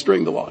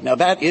administering the law. Now,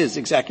 that is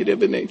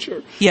executive in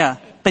nature. Yeah.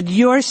 But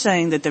you're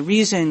saying that the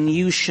reason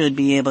you should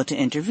be able to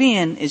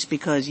intervene is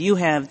because you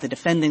have the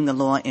defending the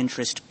law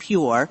interest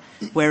pure,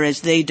 whereas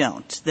they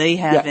don't. They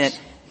have it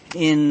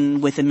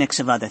with a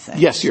mix of other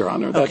things. Yes, Your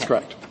Honor, that's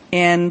correct.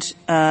 And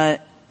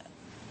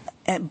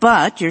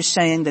but you're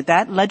saying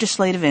that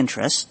legislative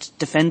interest,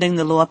 defending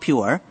the law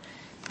pure,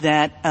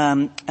 that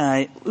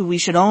we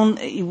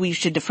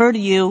should defer to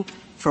you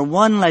for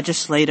one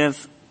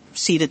legislative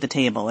seat at the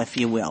table, if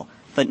you will,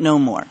 but no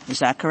more. Is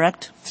that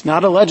correct? It's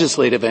not a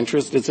legislative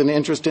interest. It's an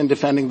interest in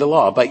defending the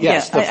law. But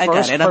yes, the first I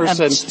got it.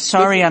 person. I'm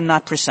sorry, I'm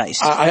not precise.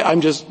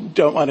 I'm just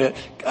don't want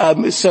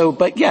to.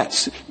 But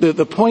yes,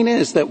 the point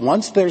is that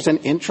once there's an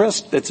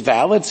interest that's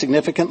valid,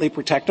 significantly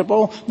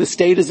protectable, the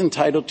state is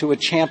entitled to a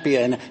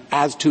champion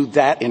as to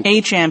that interest.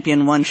 A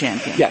champion, one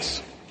champion.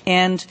 Yes.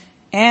 And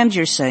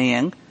you're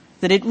saying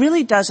that it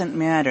really doesn't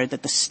matter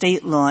that the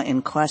state law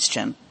in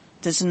question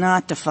does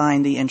not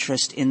define the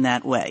interest in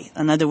that way.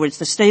 In other words,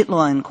 the state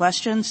law in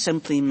question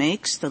simply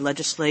makes the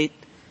legislative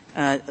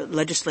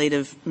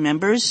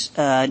members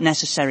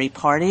necessary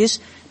parties,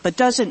 but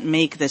doesn't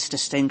make this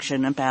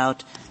distinction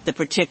about the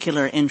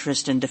particular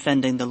interest in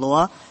defending the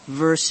law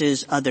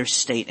versus other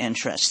state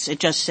interests. It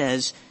just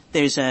says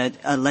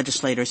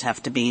legislators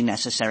have to be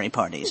necessary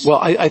parties.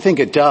 Well, I think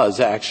it does,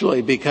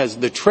 actually, because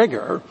the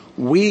trigger,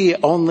 we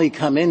only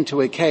come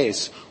into a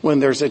case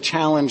when there's a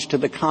challenge to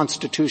the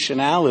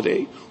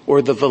constitutionality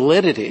or the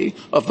validity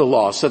of the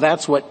law. So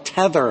that's what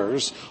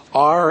tethers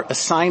our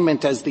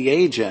assignment as the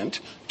agent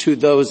to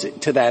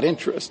that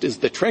interest, is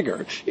the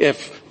trigger.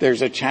 If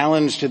there's a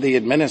challenge to the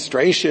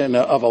administration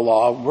of a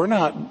law, we're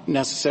not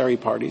necessary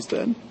parties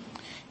then.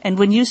 And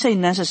when you say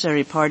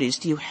necessary parties,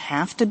 do you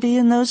have to be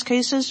in those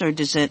cases, or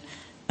does it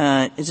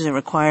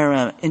require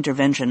an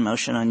intervention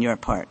motion on your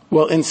part?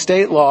 Well, in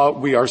state law,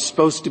 we are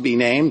supposed to be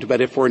named, but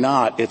if we're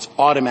not, it's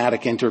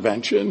automatic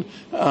intervention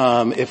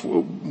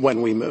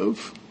when we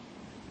move.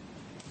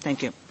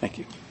 Thank you. Thank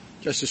you.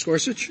 Justice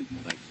Gorsuch?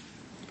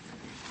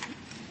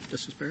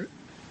 Justice Barrett?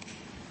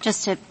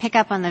 Just to pick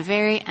up on the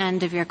very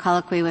end of your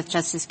colloquy with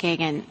Justice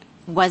Kagan,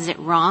 was it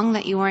wrong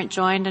that you weren't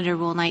joined under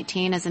Rule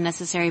 19 as a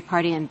necessary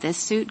party in this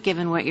suit,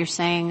 given what you're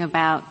saying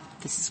about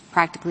this is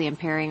practically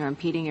impairing or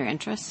impeding your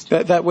interest?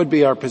 That would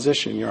be our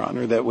position, Your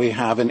Honor, that we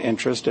have an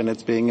interest and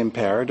it's being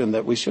impaired and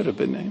that we should have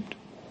been named.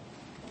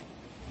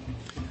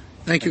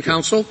 Thank you,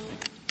 counsel.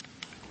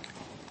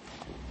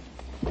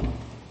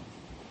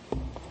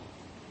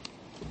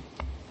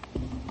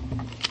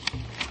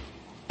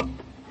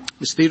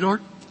 Ms. Theodore?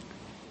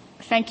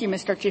 Thank you,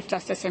 Mr. Chief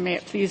Justice, and may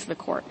it please the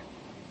Court.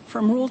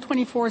 From Rule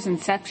 24's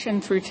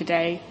inception through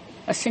today,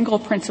 a single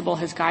principle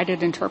has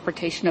guided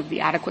interpretation of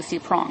the adequacy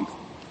prong.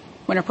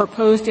 When a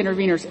proposed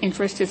intervener's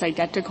interest is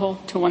identical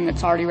to one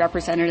that's already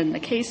represented in the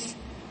case,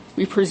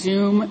 we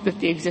presume that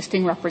the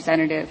existing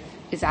representative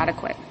is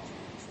adequate.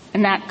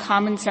 And that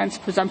common sense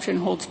presumption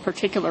holds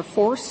particular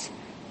force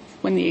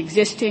when the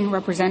existing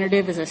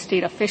representative is a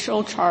state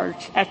official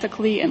charged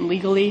ethically and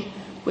legally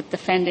with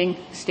defending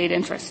state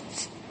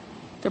interests.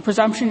 The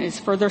presumption is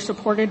further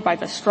supported by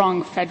the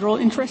strong federal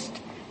interest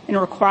in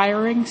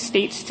requiring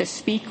states to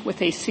speak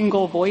with a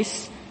single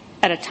voice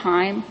at a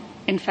time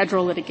in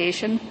federal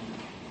litigation.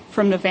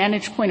 From the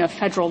vantage point of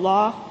federal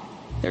law,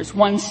 there's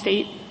one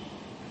state.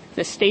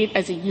 The state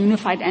as a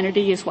unified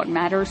entity is what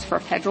matters for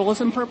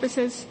federalism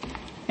purposes,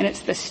 and it's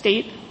the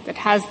state that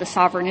has the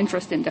sovereign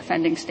interest in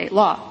defending state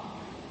law.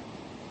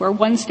 Where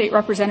one state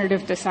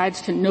representative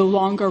decides to no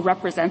longer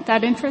represent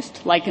that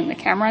interest, like in the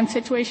Cameron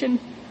situation,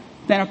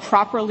 then a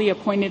properly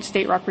appointed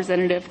state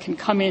representative can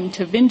come in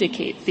to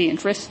vindicate the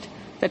interest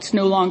that's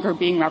no longer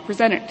being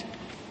represented.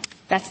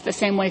 That's the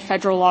same way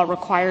federal law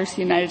requires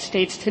the United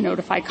States to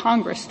notify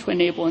Congress to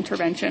enable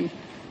intervention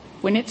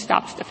when it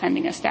stops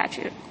defending a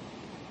statute.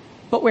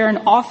 But where an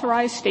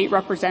authorized state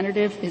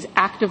representative is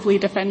actively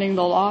defending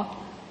the law,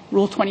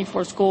 Rule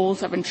 24's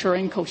goals of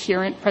ensuring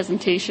coherent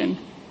presentation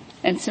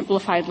and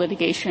simplified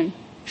litigation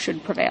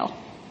should prevail.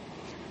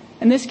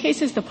 And this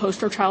case is the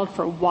poster child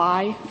for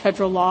why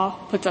federal law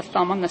puts a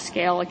thumb on the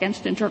scale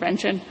against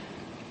intervention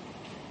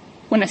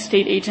when a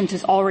state agent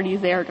is already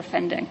there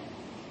defending.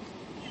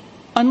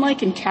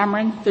 Unlike in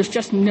Cameron, there's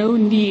just no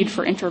need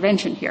for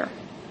intervention here.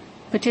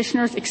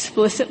 Petitioners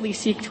explicitly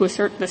seek to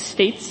assert the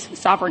state's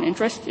sovereign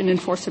interest in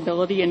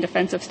enforceability and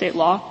defense of state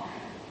law,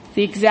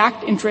 the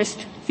exact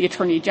interest the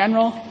Attorney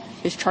General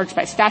is charged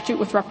by statute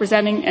with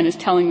representing and is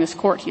telling this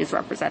court he is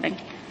representing.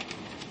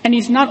 And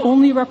he's not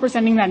only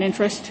representing that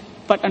interest,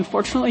 but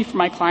unfortunately for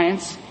my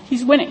clients,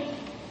 he's winning.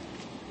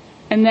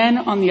 And then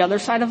on the other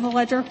side of the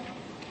ledger,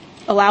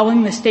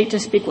 allowing the state to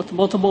speak with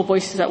multiple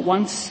voices at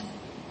once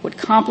would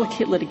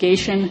complicate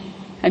litigation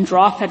and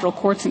draw federal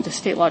courts into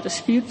state law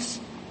disputes,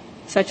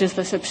 such as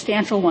the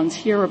substantial ones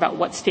here about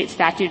what state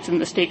statutes and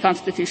the state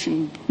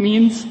constitution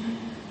means.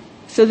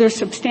 So there's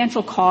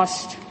substantial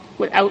cost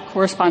without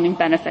corresponding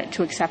benefit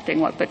to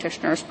accepting what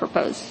petitioners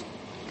propose.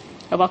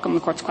 I welcome the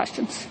court's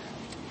questions.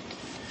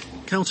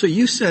 Counsel,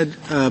 you said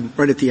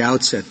right at the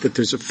outset that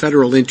there's a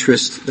federal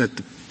interest that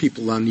the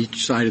people on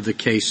each side of the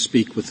case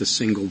speak with a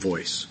single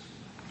voice.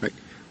 Right?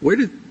 Where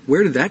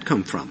did that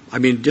come from? I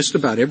mean, just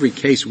about every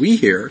case we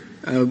hear,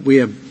 we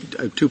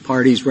have two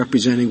parties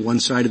representing one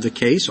side of the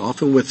case,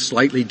 often with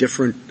slightly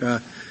different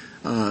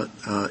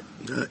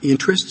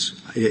interests.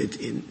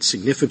 In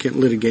significant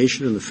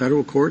litigation in the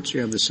federal courts,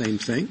 you have the same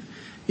thing.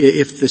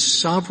 If the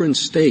sovereign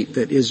state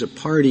that is a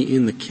party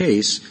in the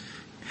case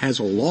has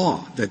a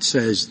law that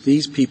says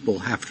these people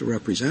have to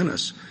represent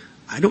us,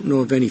 I don't know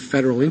of any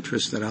federal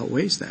interest that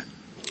outweighs that.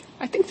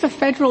 I think the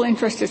federal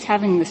interest is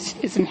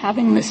in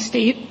having the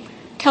state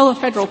tell a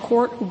federal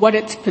court what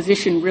its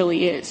position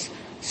really is.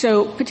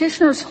 So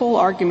petitioner's whole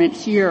argument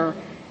here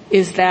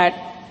is that,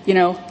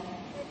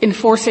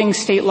 enforcing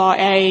state law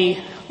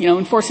A,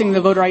 enforcing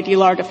the voter ID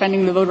law or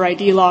defending the voter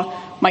ID law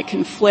might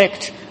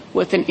conflict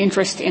with an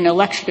interest in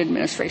election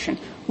administration.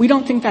 We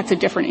don't think that's a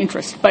different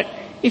interest. But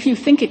if you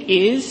think it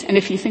is, and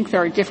if you think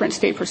there are different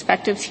state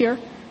perspectives here,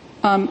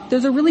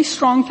 there's a really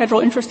strong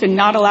federal interest in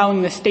not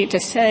allowing the state to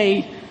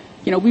say,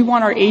 we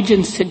want our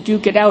agents to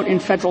duke it out in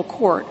federal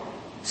court.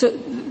 So,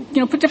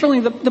 put differently,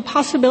 the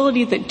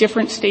possibility that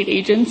different state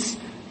agents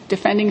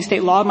defending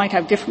state law might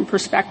have different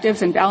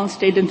perspectives and balance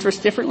state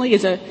interests differently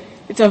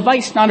it's a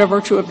vice, not a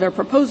virtue of their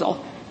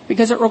proposal,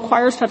 because it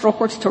requires federal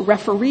courts to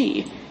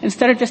referee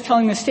instead of just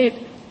telling the state,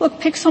 look,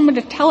 pick someone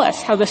to tell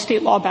us how the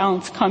state law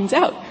balance comes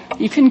out.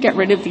 You can get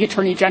rid of the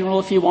attorney general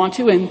if you want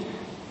to, and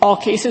all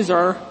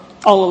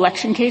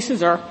election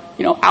cases are,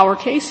 our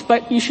case,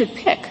 but you should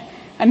pick.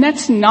 And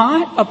that's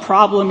not a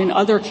problem in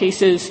other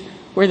cases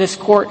where this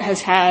court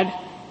has had,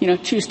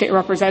 two state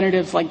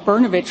representatives like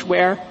Brnovich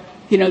where,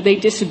 they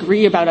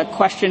disagree about a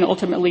question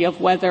ultimately of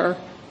whether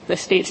the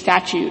state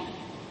statute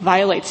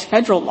violates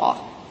federal law.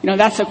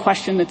 That's a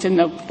question that's in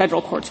the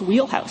federal court's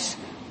wheelhouse.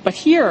 But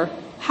here,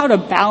 how to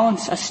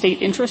balance a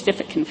state interest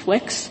if it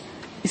conflicts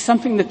is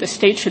something that the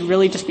state should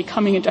really just be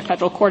coming into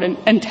federal court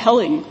and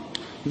telling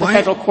the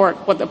federal court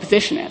what the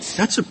position is.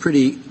 That's a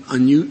pretty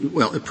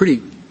a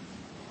pretty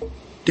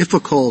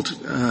difficult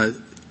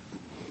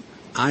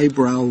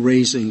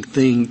eyebrow-raising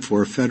thing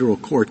for a federal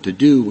court to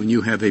do when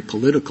you have a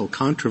political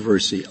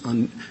controversy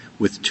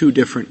with two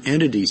different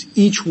entities,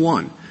 each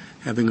one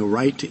having a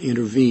right to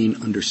intervene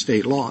under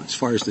state law as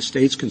far as the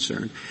state's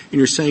concerned. And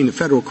you're saying the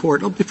federal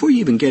court, before you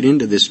even get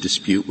into this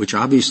dispute, which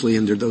obviously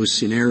under those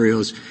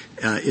scenarios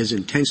is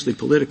intensely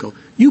political,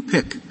 you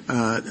pick,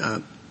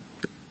 I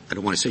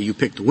don't want to say you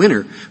pick the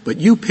winner, but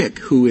you pick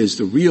who is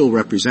the real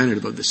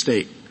representative of the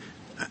state.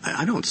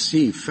 I don't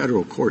see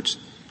federal courts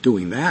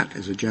doing that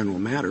as a general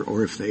matter,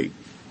 or if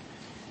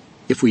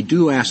we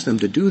do ask them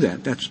to do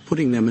that, that's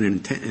putting them in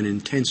an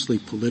intensely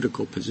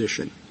political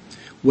position.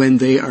 When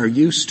they are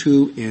used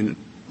to, in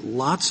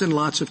lots and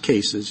lots of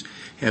cases,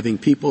 having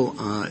people,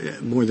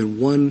 more than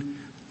one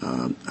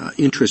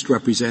interest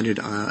represented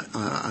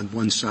on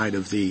one side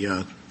of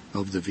the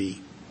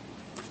V.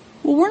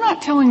 Well, we're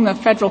not telling the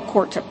federal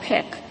court to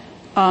pick.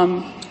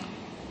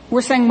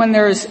 We're saying when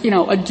there's,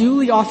 a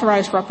duly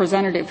authorized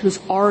representative who's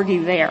already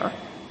there,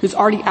 who's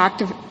already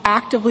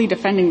actively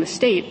defending the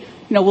state,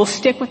 we'll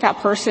stick with that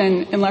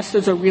person unless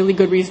there's a really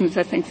good reason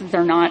to think that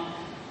they're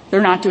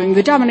not doing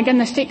the job. And again,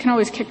 the state can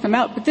always kick them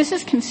out. But this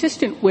is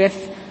consistent with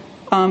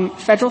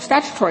federal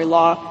statutory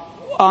law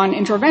on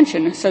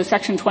intervention. So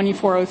Section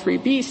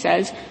 2403B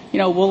says,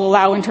 we'll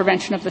allow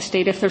intervention of the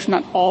state if there's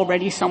not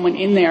already someone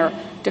in there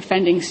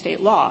defending state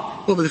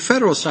law. Well, but the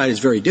federal side is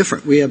very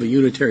different. We have a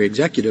unitary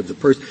executive.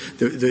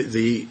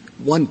 The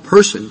one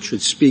person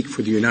should speak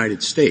for the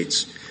United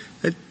States.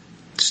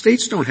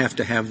 States don't have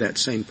to have that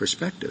same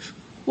perspective.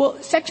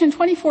 Well, Section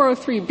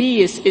 2403B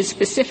is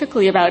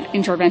specifically about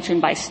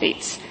intervention by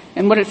states.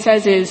 And what it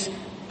says is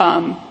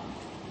a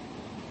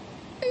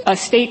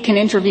state can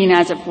intervene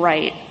as of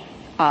right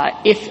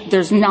if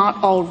there's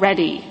not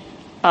already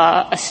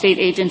a state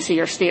agency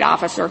or state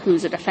officer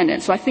who's a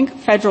defendant. So I think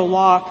federal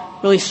law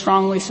really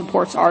strongly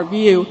supports our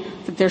view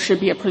that there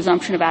should be a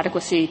presumption of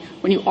adequacy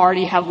when you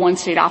already have one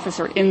state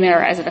officer in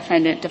there as a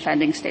defendant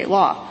defending state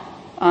law.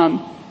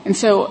 And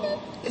so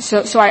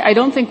I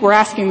don't think we're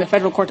asking the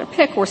federal court to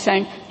pick. We're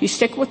saying you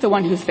stick with the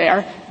one who's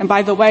there. And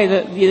by the way,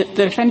 the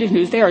defendant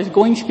who's there is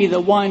going to be the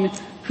one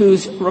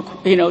who's,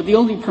 the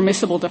only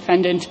permissible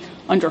defendant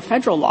under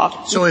federal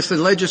law. So if the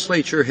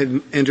legislature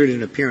had entered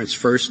an appearance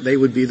first, they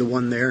would be the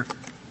one there?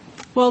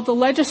 Well, the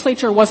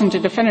legislature wasn't a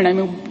defendant. I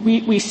mean,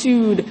 we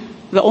sued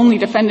the only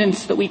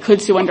defendants that we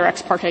could sue under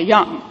Ex parte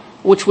Young.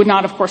 which would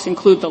not, of course,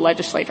 include the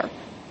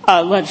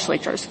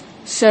legislatures.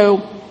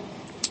 So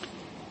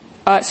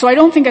I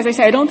don't think, as I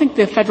say, I don't think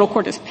the federal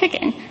court is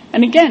picking.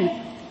 And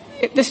again,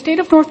 the state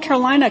of North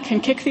Carolina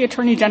can kick the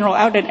attorney general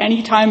out at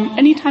any time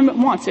it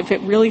wants if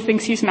it really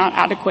thinks he's not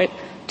adequate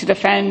to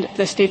defend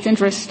the state's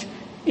interest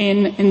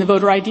in the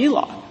voter ID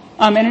law.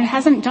 And it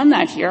hasn't done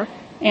that here.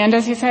 And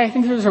as you say, I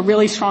think there's a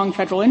really strong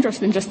federal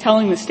interest in just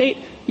telling the state,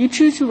 you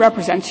choose who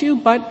represents you,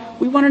 but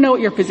we want to know what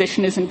your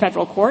position is in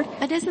federal court.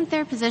 But isn't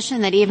their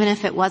position that even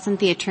if it wasn't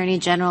the Attorney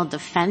General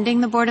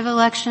defending the Board of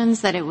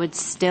Elections, that they would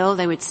still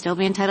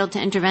be entitled to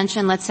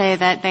intervention? Let's say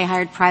that they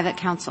hired private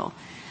counsel.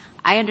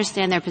 I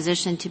understand their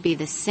position to be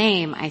the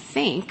same, I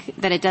think,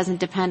 that it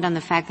doesn't depend on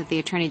the fact that the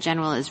Attorney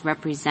General is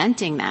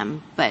representing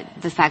them, but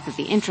the fact that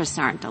the interests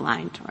aren't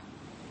aligned.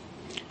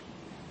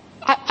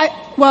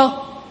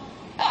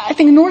 I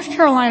think North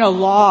Carolina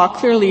law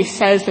clearly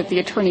says that the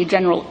Attorney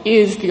General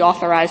is the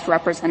authorized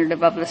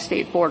representative of the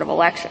State Board of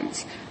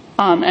Elections.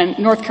 And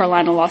North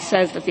Carolina law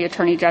says that the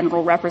Attorney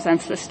General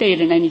represents the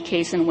state in any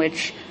case in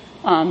which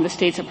the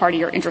state's a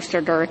party or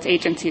interested or its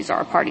agencies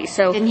are a party.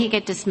 So didn't he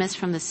get dismissed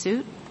from the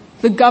suit?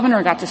 The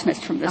governor got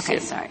dismissed from the suit. Okay,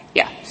 sorry.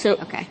 Yeah.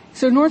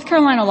 So North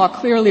Carolina law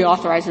clearly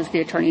authorizes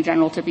the Attorney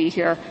General to be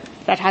here.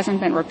 That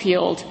hasn't been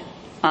repealed.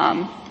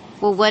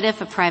 Well, what if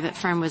a private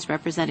firm was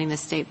representing the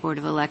State Board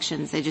of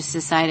Elections? They just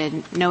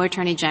decided no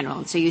Attorney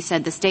General. So you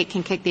said the state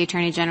can kick the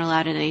Attorney General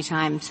out at any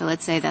time. So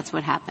let's say that's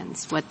what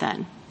happens. What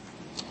then?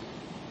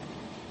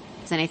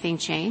 Does anything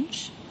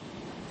change?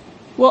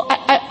 Well,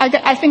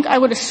 I think I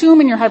would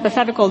assume in your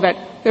hypothetical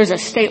that there's a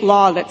state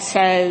law that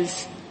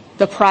says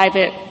the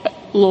private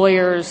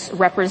lawyers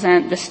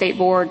represent the state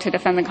board to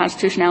defend the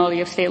constitutionality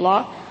of state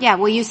law. Yeah,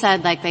 well, you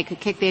said they could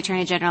kick the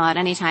Attorney General at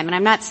any time. And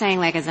I'm not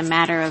saying as a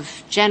matter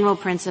of general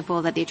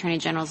principle that the Attorney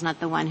General is not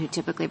the one who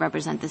typically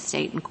represents the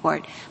state in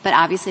court. But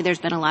obviously there's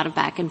been a lot of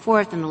back and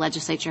forth, and the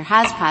legislature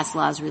has passed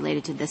laws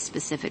related to this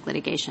specific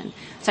litigation.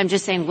 So I'm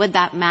just saying, would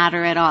that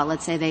matter at all?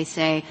 Let's say they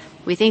say,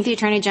 we think the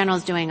Attorney General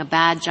is doing a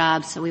bad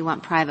job, so we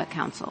want private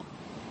counsel.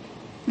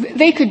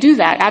 They could do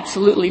that,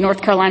 absolutely.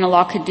 North Carolina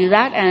law could do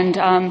that.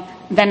 And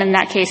then in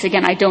that case,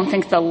 again, I don't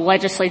think the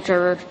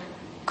legislature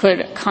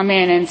could come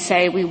in and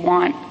say we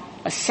want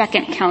a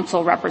second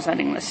counsel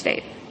representing the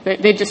state.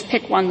 They just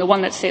pick one, the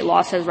one that state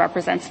law says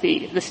represents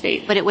the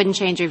state. But it wouldn't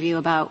change your view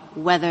about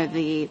whether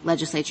the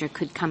legislature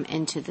could come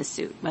into the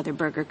suit, whether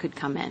Berger could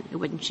come in. It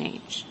wouldn't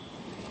change.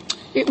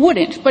 It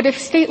wouldn't. But if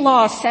state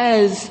law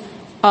says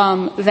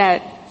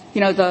that,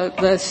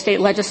 the state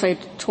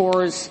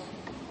legislators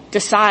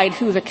decide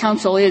who the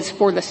counsel is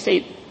for the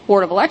State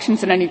Board of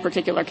Elections in any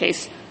particular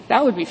case,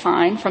 that would be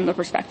fine from the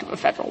perspective of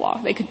federal law.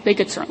 They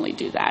could certainly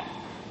do that.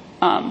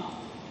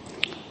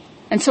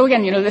 And so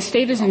again, the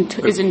state is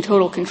in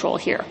total control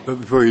here. But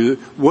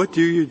what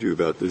do you do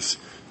about this,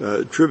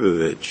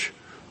 Tribovich?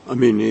 I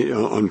mean,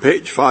 on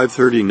page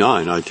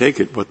 539, I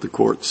take it what the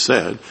court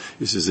said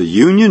is a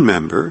union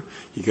member,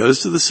 he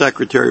goes to the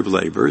Secretary of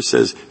Labor,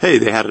 says, hey,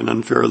 they had an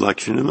unfair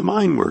election in the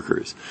mine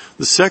workers.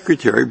 The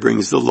Secretary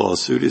brings the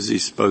lawsuit as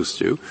he's supposed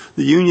to.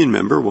 The union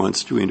member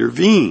wants to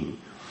intervene.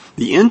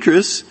 The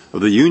interests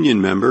of the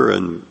union member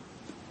and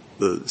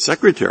the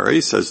Secretary,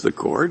 says the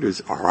court,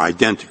 are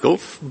identical,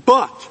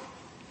 but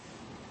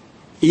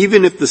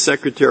even if the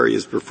Secretary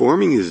is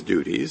performing his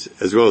duties,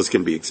 as well as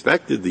can be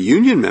expected, the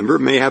union member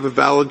may have a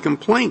valid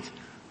complaint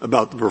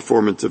about the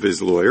performance of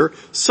his lawyer.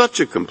 Such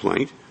a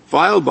complaint,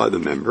 filed by the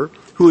member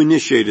who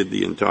initiated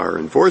the entire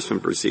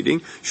enforcement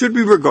proceeding, should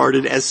be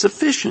regarded as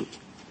sufficient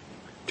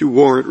to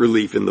warrant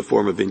relief in the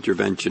form of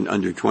intervention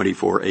under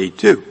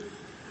 24A2.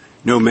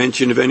 No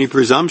mention of any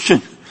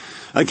presumption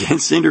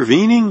against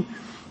intervening.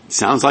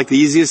 Sounds like the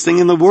easiest thing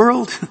in the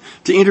world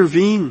to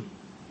intervene.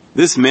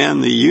 This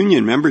man, the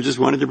union member, just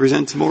wanted to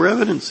present some more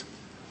evidence.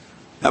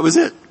 That was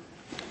it.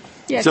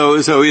 Yes. So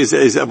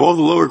have all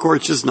the lower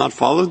courts just not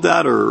followed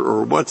that,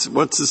 or what's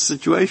the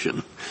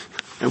situation?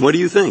 And what do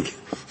you think?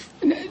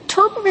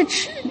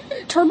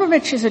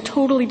 Turbovich is a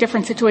totally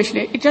different situation.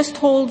 It just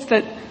holds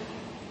that,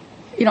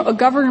 a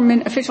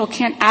government official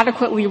can't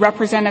adequately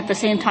represent at the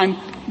same time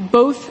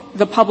both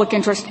the public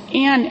interest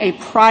and a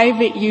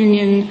private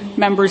union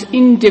member's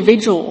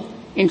individual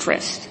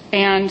interest.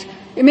 And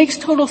it makes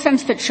total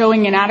sense that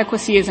showing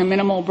inadequacy is a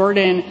minimal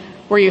burden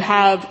where you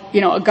have,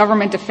 a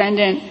government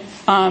defendant,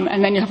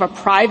 and then you have a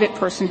private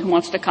person who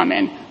wants to come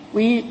in.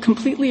 We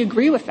completely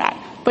agree with that.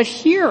 But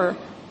here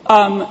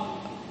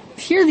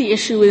the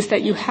issue is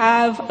that you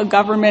have a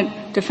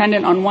government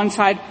defendant on one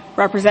side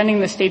representing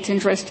the state's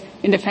interest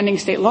in defending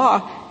state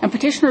law, and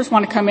petitioners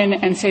want to come in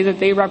and say that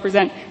they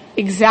represent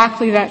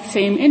exactly that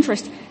same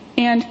interest.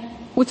 And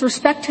with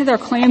respect to their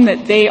claim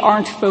that they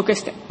aren't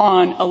focused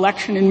on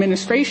election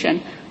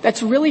administration,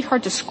 that's really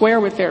hard to square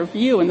with their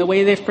view and the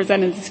way they've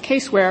presented this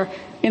case, where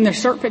in their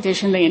cert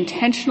petition they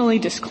intentionally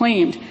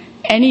disclaimed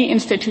any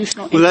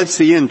institutional interest. Well, that's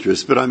the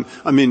interest, but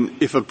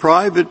if a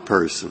private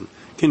person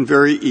can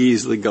very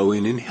easily go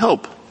in and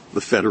help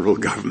the federal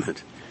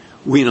government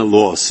win a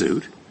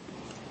lawsuit,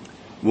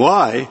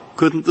 why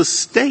couldn't the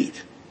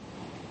state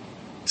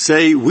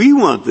say we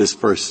want this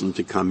person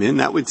to come in,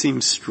 that would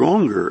seem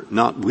stronger,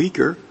 not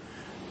weaker,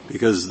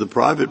 because the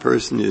private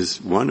person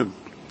is one of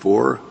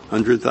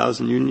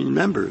 400,000 union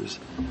members.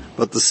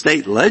 But the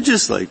state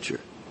legislature,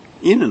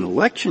 in an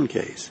election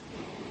case,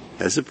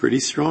 has a pretty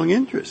strong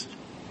interest.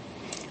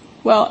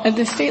 Well,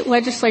 the state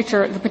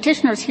legislature, the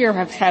petitioners here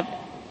have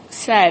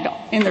said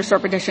in their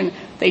cert petition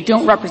they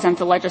don't represent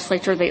the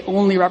legislature, they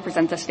only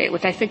represent the state,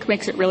 which I think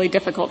makes it really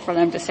difficult for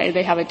them to say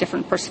they have a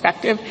different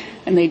perspective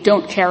and they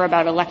don't care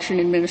about election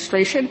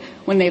administration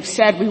when they've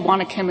said we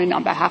want to come in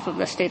on behalf of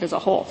the state as a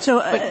whole. So,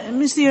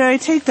 Ms. Thier, I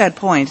take that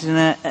point,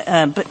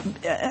 but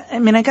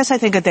I guess I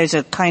think that there's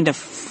a kind of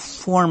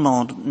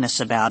formalness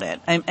about it.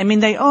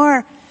 They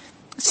are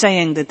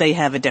saying that they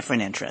have a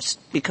different interest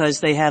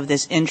because they have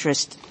this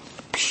interest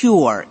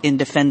pure in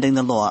defending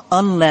the law,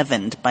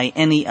 unleavened by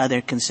any other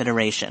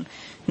consideration.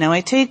 Now, I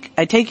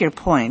take your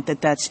point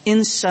that that's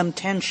in some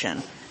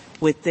tension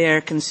with their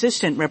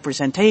consistent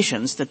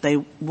representations that they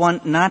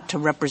want not to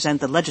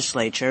represent the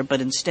legislature,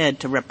 but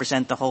instead to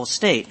represent the whole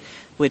state,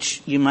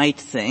 which you might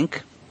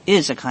think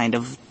is a kind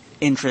of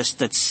interest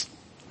that's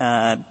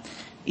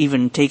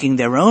even taking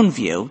their own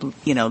view,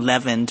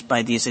 leavened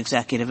by these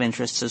executive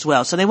interests as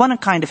well. So they want to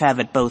kind of have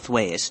it both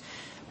ways.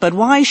 But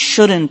why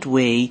shouldn't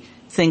we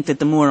think that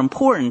the more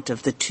important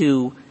of the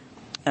two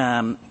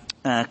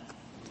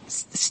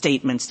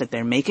statements that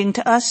they're making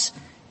to us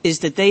is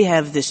that they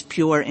have this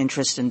pure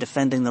interest in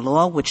defending the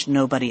law, which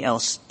nobody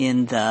else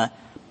in the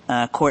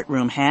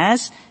courtroom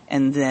has,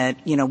 and that,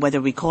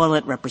 whether we call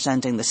it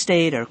representing the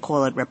state or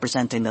call it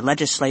representing the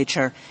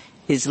legislature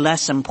is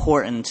less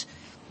important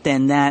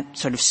than that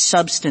sort of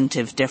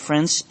substantive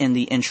difference in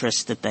the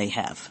interest that they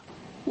have?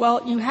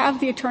 Well, you have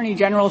the Attorney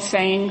General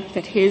saying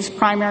that his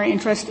primary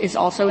interest is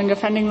also in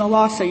defending the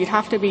law, so you'd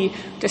have to be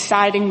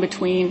deciding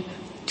between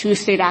two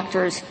state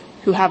actors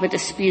who have a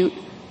dispute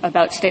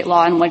about state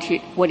law and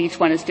what each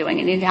one is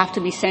doing. And you'd have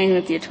to be saying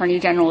that the Attorney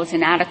General is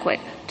inadequate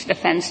to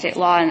defend state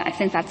law, and I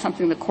think that's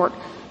something the court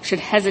should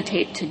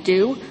hesitate to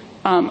do.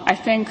 I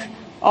think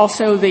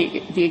also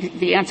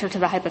the answer to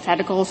the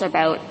hypotheticals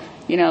about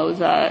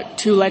the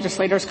two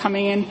legislators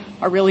coming in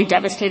are really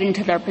devastating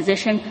to their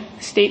position.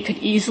 The state could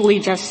easily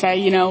just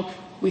say,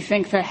 we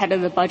think the head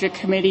of the budget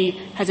committee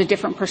has a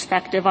different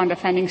perspective on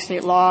defending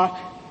state law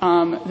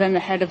than the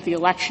head of the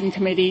election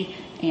committee,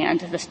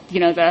 and the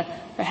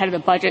head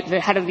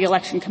of the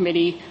election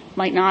committee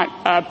might not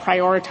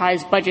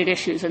prioritize budget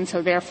issues, and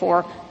so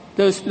therefore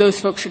those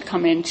folks should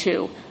come in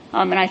too.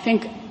 And I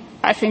think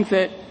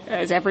that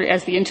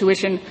as the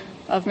intuition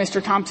of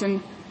Mr.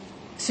 Thompson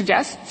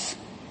suggests,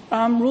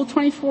 Rule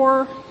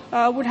 24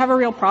 would have a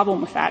real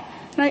problem with that.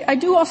 And I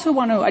do also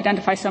want to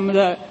identify some of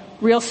the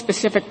real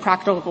specific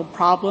practical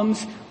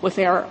problems with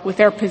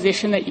their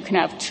position that you can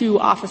have two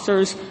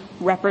officers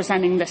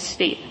representing the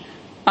state.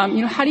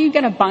 How do you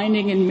get a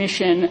binding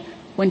admission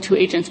when two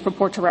agents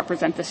purport to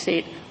represent the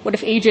state? What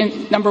if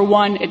agent number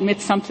one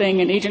admits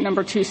something and agent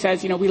number two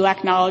says, we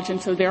lack knowledge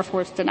and so therefore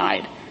it's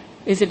denied?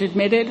 Is it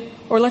admitted?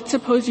 Or let's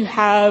suppose you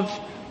have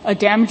a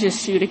damages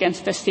suit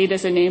against the state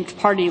as a named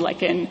party,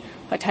 like in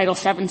a Title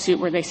VII suit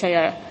where they say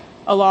a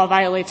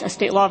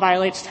state law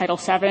violates Title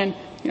VII.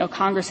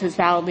 Congress has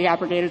validly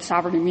abrogated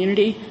sovereign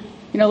immunity.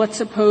 Let's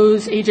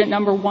suppose agent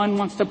number one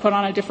wants to put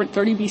on a different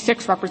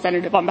 30B6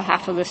 representative on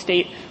behalf of the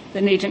state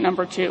than agent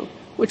number two.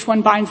 Which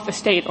one binds the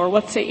state? Or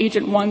let's say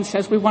agent one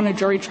says we want a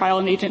jury trial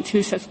and agent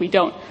two says we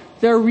don't.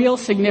 There are real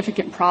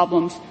significant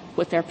problems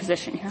with their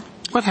position here.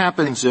 What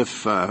happens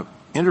if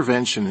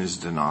intervention is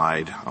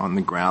denied on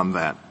the ground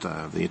that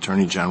the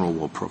Attorney General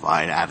will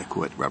provide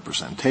adequate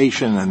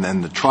representation, and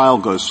then the trial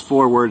goes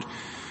forward?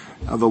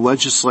 The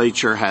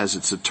legislature has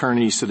its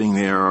attorney sitting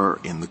there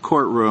in the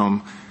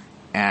courtroom,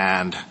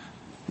 and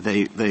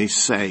they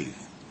say,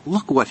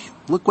 look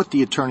what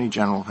the Attorney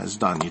General has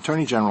done. The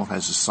Attorney General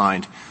has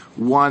assigned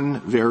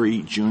one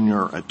very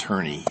junior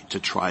attorney to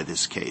try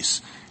this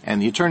case,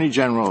 and the Attorney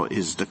General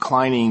is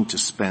declining to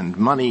spend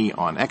money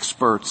on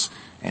experts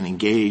and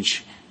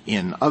engage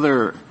in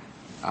other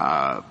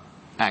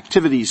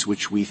activities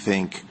which we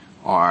think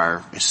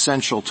are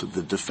essential to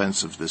the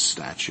defense of this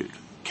statute.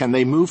 Can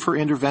they move for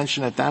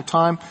intervention at that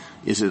time?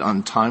 Is it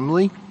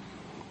untimely?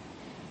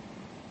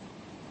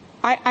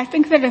 I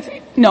think that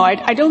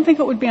I don't think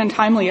it would be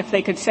untimely if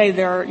they could say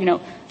there are,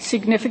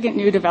 significant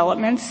new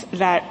developments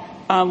that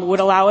would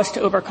allow us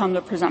to overcome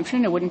the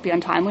presumption. It wouldn't be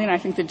untimely, and I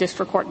think the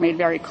district court made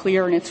very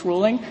clear in its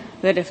ruling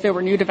that if there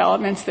were new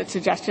developments that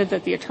suggested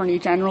that the Attorney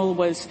General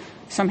was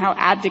somehow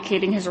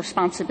abdicating his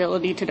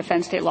responsibility to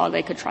defend state law,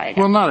 they could try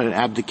again. Well, not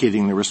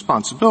abdicating the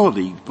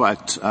responsibility,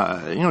 but,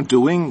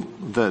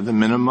 doing the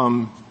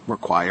minimum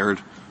required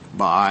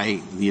by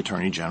the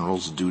Attorney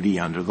General's duty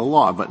under the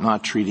law, but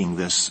not treating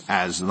this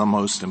as the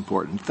most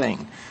important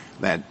thing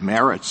that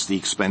merits the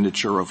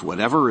expenditure of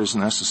whatever is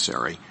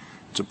necessary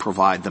to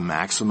provide the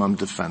maximum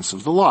defense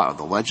of the law.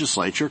 The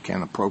legislature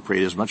can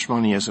appropriate as much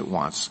money as it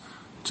wants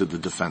to the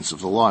defense of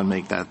the law and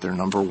make that their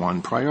number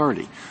one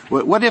priority.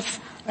 What if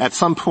at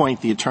some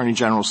point the Attorney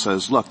General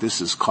says, look,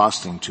 this is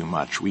costing too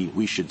much,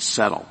 we should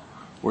settle?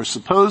 Or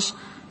suppose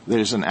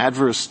there's an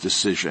adverse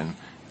decision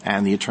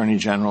and the Attorney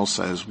General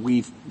says,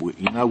 we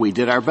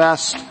did our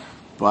best,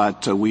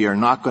 but we are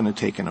not going to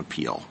take an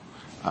appeal.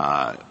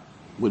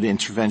 Would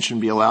intervention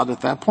be allowed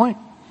at that point?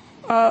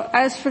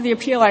 As for the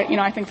appeal,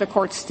 I think the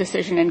Court's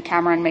decision in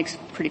Cameron makes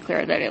pretty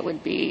clear that it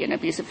would be an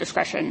abuse of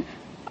discretion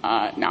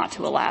not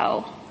to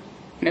allow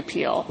an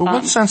appeal. Well,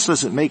 what sense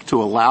does it make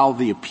to allow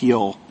the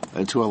appeal,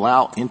 to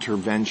allow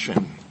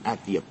intervention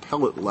at the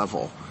appellate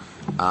level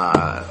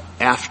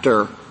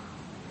after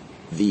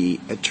the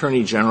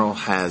Attorney General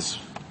has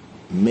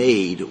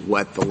made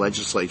what the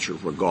legislature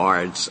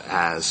regards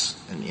as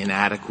an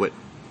inadequate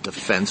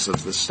defense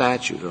of the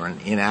statute or an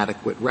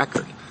inadequate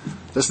record?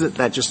 Doesn't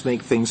that just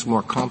make things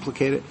more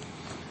complicated?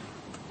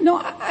 No,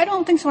 I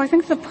don't think so. I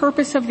think the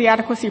purpose of the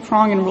adequacy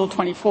prong in Rule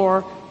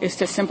 24 is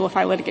to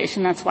simplify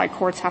litigation. That's why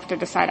courts have to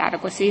decide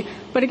adequacy.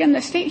 But again,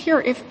 the state here,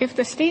 if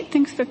the state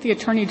thinks that the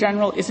Attorney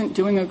General isn't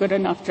doing a good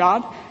enough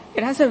job,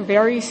 it has a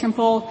very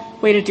simple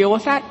way to deal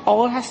with that.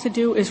 All it has to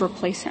do is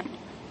replace him.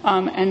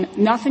 And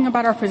nothing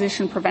about our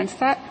position prevents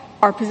that.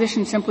 Our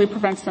position simply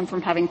prevents them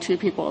from having two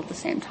people at the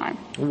same time.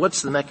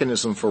 What's the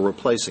mechanism for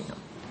replacing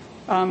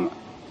him?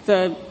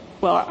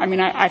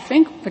 I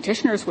think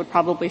petitioners would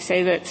probably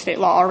say that state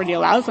law already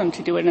allows them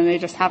to do it and they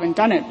just haven't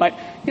done it. But,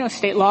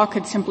 state law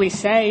could simply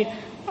say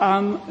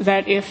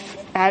that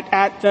if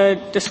at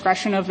the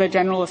discretion of the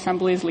General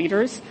Assembly's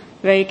leaders,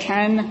 they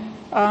can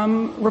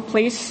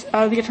replace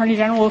the Attorney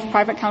General with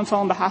private counsel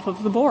on behalf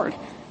of the board.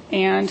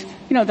 And,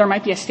 there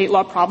might be a state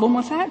law problem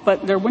with that,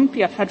 but there wouldn't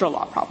be a federal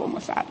law problem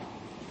with that.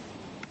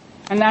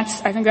 And I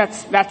think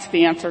that's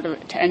the answer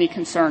to any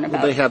concern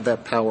about. Will they have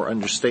that power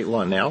under state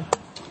law now?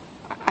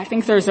 I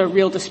think there's a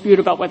real dispute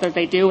about whether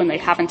they do, and they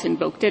haven't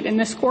invoked it in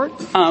this court.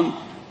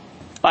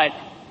 But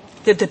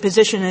the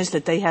position is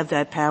that they have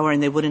that power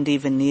and they wouldn't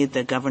even need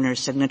the governor's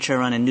signature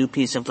on a new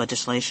piece of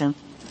legislation?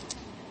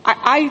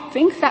 I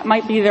think that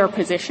might be their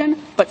position,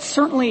 but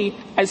certainly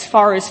as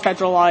far as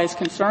federal law is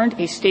concerned,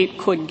 a state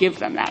could give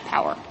them that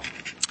power.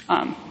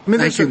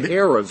 There's an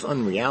air of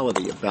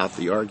unreality about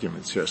the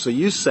arguments here. So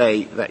you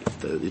say that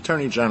the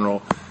Attorney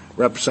General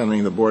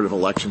representing the Board of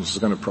Elections is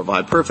going to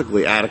provide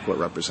perfectly adequate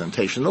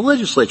representation. The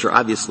legislature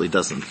obviously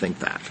doesn't think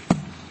that.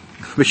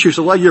 But you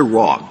say, well, you're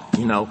wrong.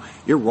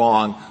 You're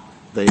wrong.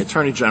 The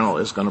Attorney General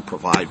is going to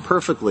provide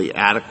perfectly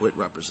adequate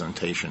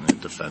representation in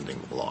defending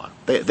the law.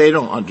 They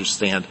don't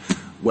understand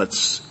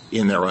what's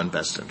in their own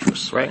best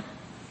interests, right?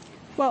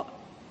 Well,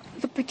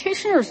 the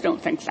petitioners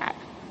don't think that,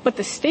 but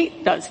the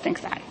state does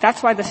think that.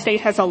 That's why the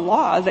state has a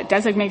law that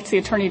designates the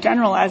Attorney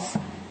General as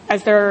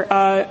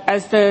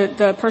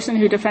the person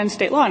who defends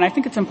state law. And I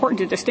think it's important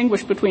to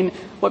distinguish between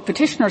what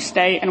petitioners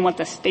say and what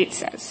the state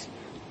says.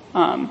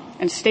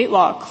 And state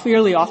law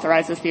clearly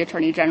authorizes the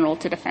Attorney General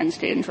to defend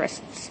state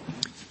interests.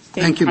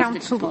 Thank you.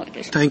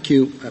 Thank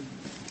you.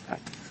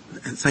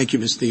 Thank you,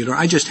 Ms. Theodore.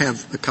 I just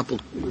have a couple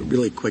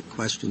really quick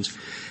questions.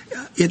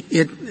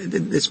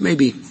 This may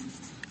be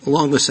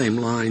along the same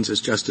lines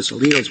as Justice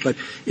Alito's, but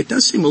it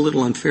does seem a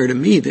little unfair to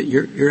me that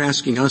you're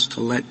asking us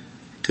to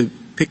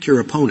pick your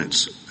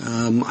opponents.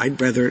 I'd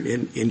rather,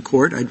 in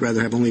court, I'd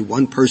rather have only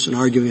one person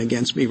arguing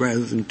against me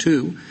rather than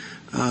two.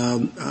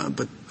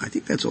 But I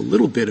think that's a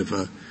little bit of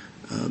a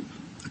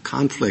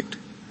conflict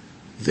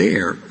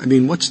there. I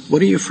mean, what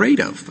are you afraid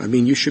of? I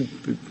mean,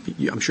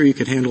 I'm sure you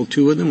could handle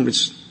two of them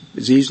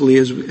as easily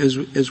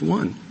as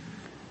one.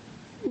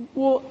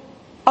 Well,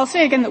 I'll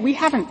say again that we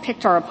haven't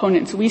picked our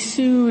opponents. We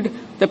sued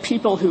the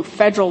people who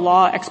federal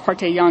law, Ex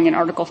parte Young, and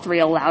Article 3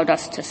 allowed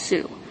us to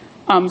sue.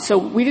 So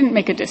we didn't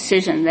make a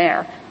decision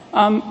there.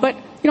 But,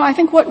 I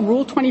think what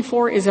Rule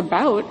 24 is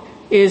about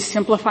is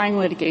simplifying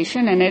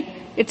litigation, and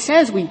it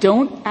says we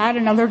don't add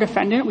another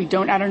defendant, we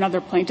don't add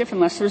another plaintiff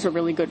unless there's a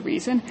really good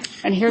reason.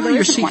 And here there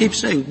is one. You keep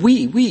saying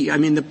we. I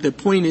mean, the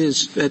point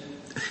is that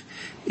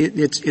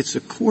it's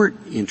a court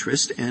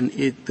interest, and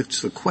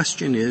the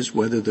question is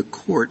whether the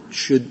court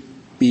should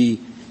be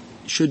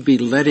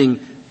letting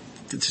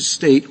the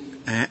state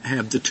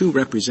have the two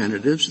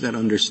representatives that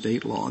under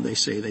state law they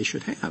say they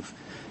should have.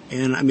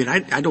 And I mean,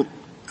 I don't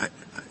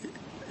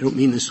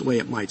mean this the way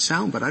it might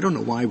sound, but I don't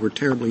know why we're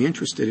terribly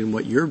interested in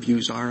what your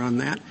views are on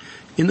that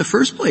in the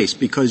first place,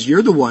 because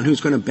you're the one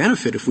who's going to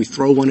benefit if we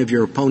throw one of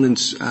your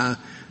opponents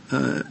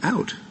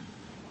out.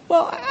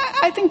 Well,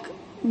 I think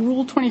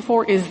Rule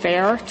 24 is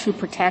there to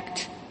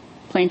protect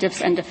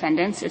plaintiffs and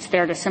defendants. It's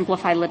there to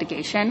simplify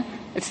litigation.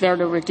 It's there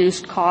to reduce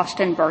cost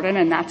and burden,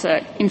 and that's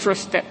an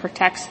interest that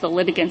protects the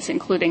litigants,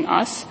 including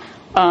us.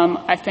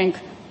 I think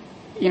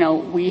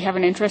we have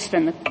an interest,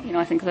 and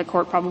I think the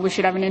court probably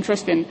should have an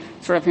interest in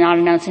sort of not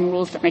announcing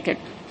rules that make it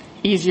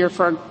easier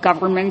for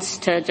governments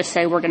to just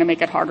say we're going to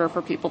make it harder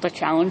for people to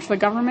challenge the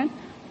government.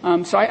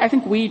 So I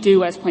think we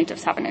do, as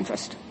plaintiffs, have an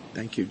interest.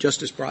 Thank you.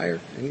 Justice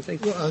Breyer, anything?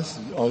 Well,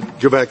 I'll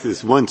go back to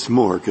this once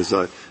more, because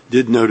I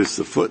did notice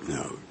the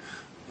footnote,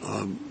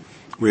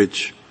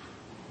 which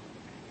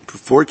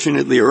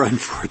fortunately or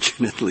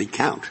unfortunately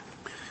count.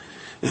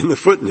 And the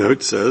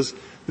footnote says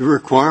the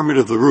requirement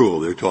of the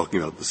rule, they're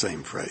talking about the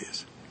same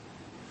phrase,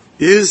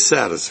 is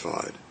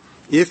satisfied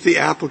if the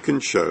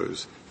applicant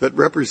shows that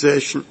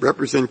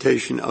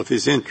representation of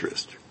his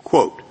interest,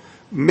 quote,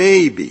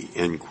 may be,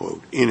 end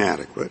quote,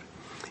 inadequate,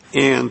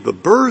 and the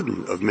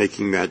burden of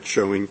making that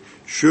showing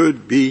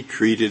should be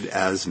treated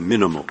as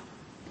minimal.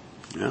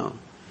 Now,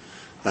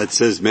 that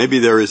says maybe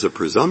there is a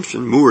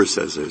presumption. Moore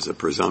says there's a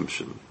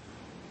presumption.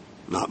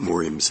 Not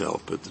Moore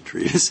himself, but the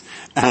treatise.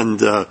 And,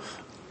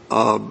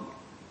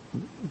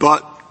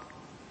 but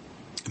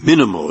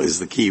minimal is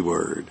the key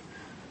word.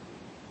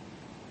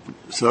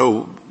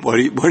 So what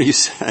do you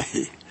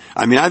say?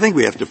 I mean, I think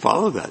we have to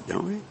follow that,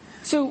 don't we?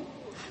 So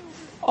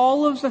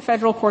all of the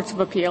federal courts of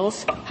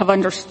appeals have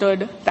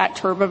understood that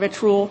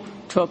Turbovich rule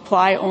to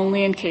apply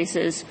only in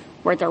cases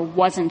where there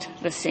wasn't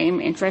the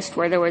same interest,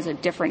 where there was a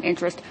different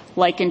interest,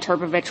 like in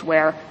Turbovich,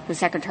 where the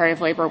Secretary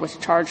of Labor was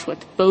charged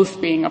with both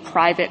being a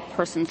private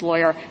person's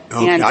lawyer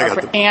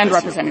and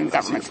representing the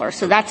government's lawyer.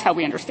 So that's how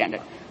we understand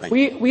it.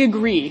 We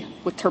agree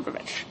with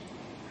Turbovich.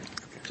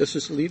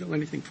 Justice Alito,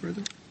 anything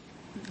further?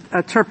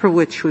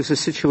 Turbovich was a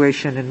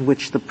situation in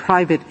which the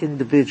private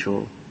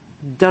individual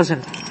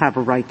doesn't have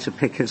a right to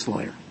pick his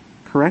lawyer,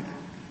 correct?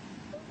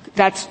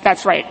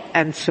 That's right.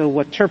 And so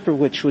what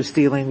Turbovich was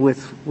dealing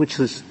with, which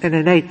was an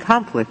innate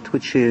conflict,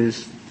 which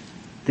is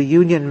the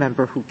union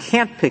member who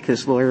can't pick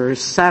his lawyer is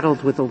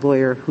saddled with a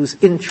lawyer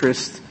whose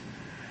interest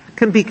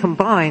can be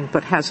combined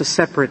but has a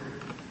separate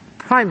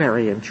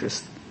primary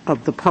interest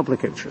of the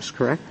public interest,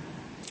 correct?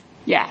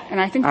 Yeah, and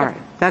I think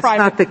that's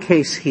not the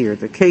case here.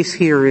 The case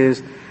here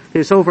is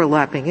there's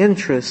overlapping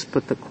interests,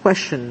 but the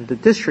question the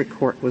district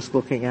court was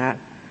looking at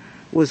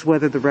was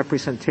whether the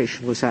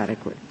representation was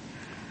adequate.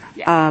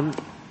 Yeah.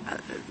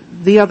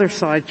 The other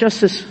side,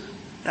 Justice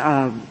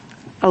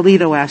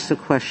Alito asked a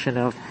question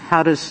of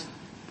how does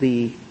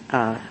the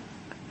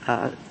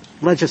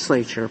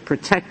legislature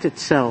protect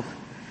itself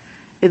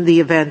in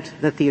the event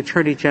that the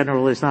Attorney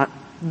General is not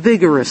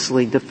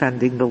vigorously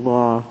defending the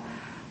law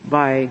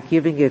by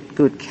giving it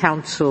good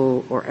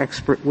counsel or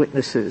expert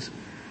witnesses.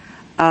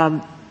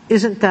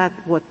 Isn't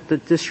that what the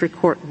district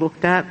court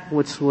looked at,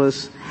 which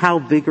was how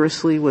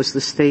vigorously was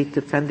the state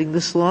defending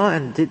this law?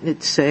 And didn't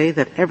it say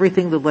that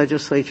everything the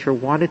legislature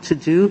wanted to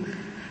do,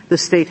 the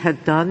state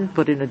had done,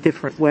 but in a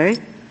different way?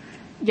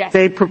 Yes.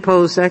 They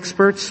proposed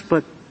experts,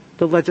 but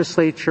the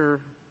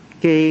legislature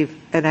gave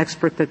an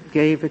expert that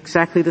gave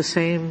exactly the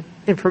same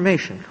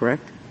information,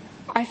 correct?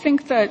 I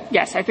think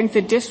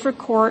the district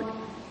court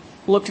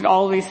looked at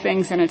all of these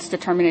things and its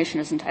determination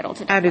is entitled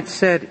to. And it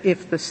said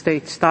if the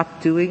state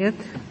stopped doing it,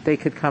 they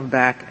could come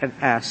back and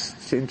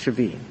ask to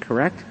intervene,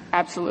 correct?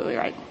 Absolutely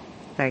right.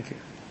 Thank you.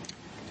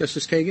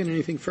 Justice Kagan,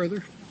 anything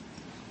further?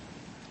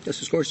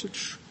 Justice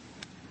Gorsuch?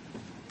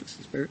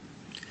 Justice Barrett?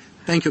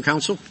 Thank you,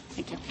 counsel.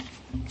 Thank you.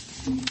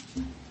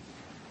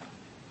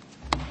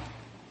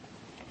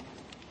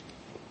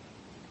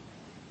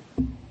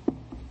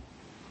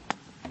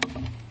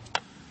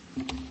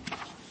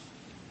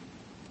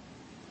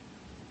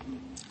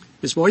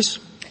 Ms. Boyce?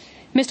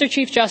 Mr.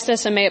 Chief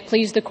Justice, and may it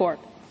please the Court.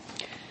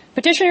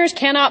 Petitioners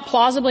cannot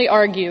plausibly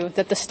argue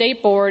that the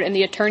State Board and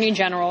the Attorney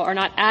General are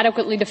not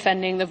adequately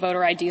defending the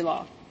voter ID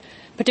law.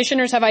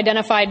 Petitioners have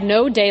identified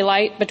no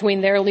daylight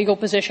between their legal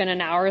position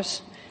and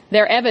ours.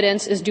 Their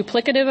evidence is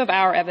duplicative of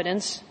our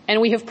evidence,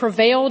 and we have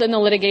prevailed in the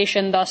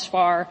litigation thus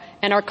far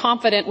and are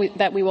confident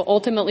that we will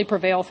ultimately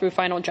prevail through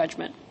final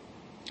judgment.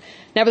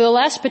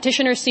 Nevertheless,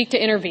 petitioners seek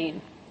to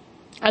intervene.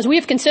 As we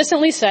have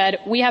consistently said,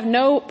 we have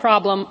no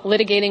problem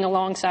litigating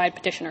alongside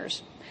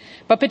petitioners.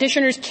 But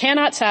petitioners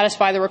cannot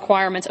satisfy the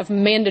requirements of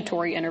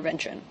mandatory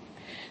intervention.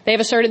 They have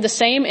asserted the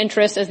same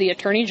interest as the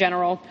Attorney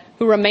General,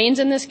 who remains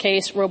in this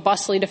case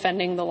robustly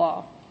defending the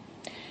law.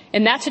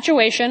 In that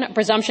situation, a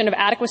presumption of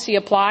adequacy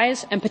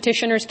applies, and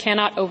petitioners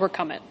cannot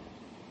overcome it.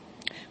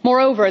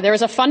 Moreover, there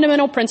is a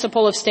fundamental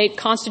principle of state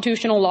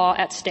constitutional law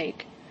at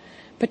stake.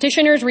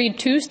 Petitioners read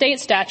two state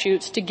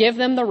statutes to give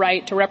them the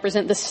right to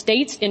represent the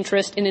state's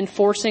interest in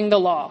enforcing the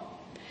law.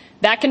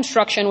 That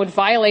construction would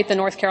violate the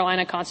North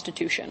Carolina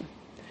Constitution.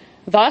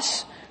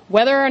 Thus,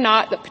 whether or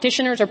not the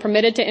petitioners are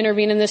permitted to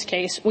intervene in this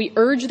case, we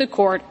urge the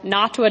Court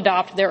not to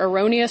adopt their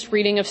erroneous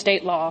reading of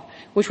state law,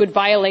 which would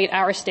violate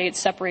our state's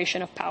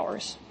separation of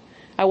powers.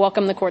 I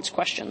welcome the Court's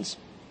questions.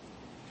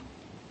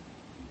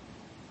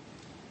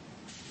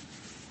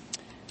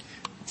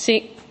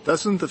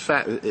 Doesn't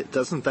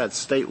that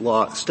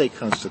state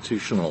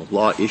constitutional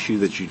law issue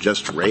that you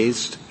just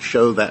raised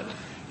show that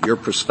your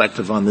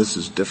perspective on this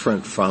is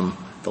different from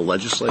the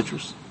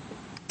legislature's?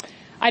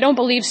 I don't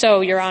believe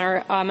so, Your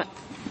Honor.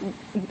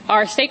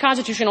 Our state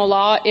constitutional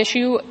law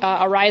issue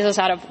arises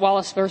out of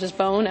Wallace versus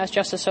Bone, as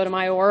Justice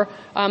Sotomayor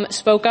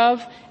spoke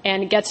of,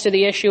 and gets to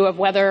the issue of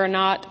whether or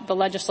not the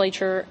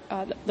legislature,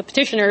 the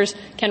petitioners,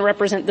 can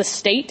represent the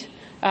state,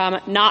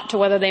 not to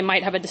whether they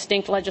might have a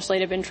distinct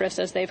legislative interest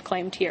as they've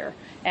claimed here.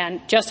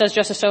 And just as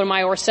Justice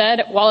Sotomayor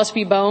said, Wallace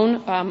v.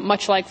 Bone,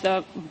 much like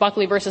the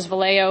Buckley versus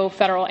Vallejo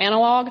federal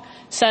analog,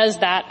 says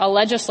that a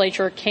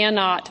legislature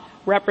cannot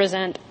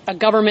represent a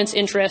government's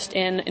interest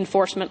in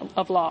enforcement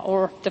of law,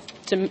 or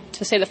to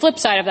say the flip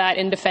side of that,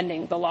 in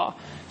defending the law.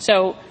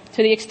 So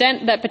to the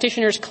extent that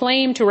petitioners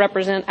claim to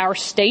represent our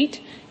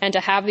state and to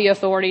have the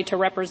authority to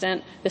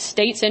represent the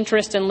state's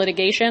interest in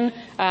litigation,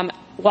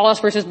 Wallace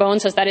versus Bone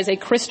says that is a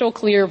crystal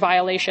clear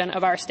violation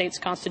of our state's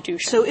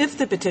constitution. So if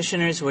the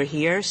petitioners were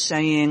here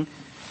saying,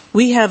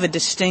 we have a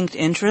distinct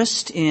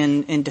interest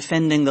in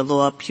defending the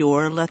law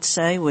pure, let's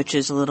say, which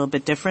is a little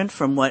bit different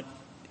from what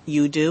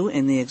you do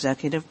in the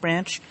executive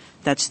branch,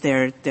 that's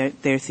their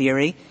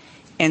theory.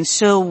 And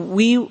so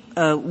we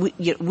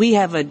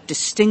have a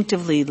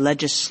distinctively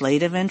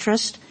legislative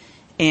interest,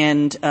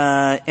 and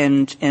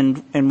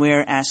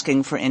we're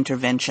asking for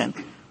intervention.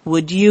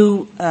 Would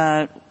you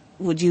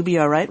be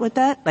all right with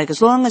that? Like,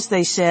 as long as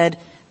they said,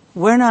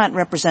 we're not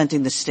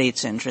representing the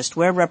state's interest,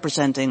 we're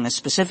representing a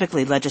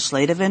specifically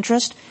legislative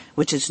interest,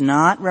 which is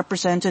not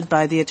represented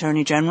by the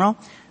Attorney General,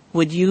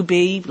 would you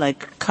be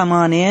like, come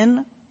on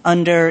in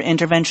under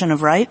intervention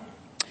of right?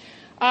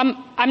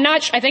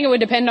 I think it would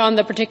depend on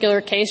the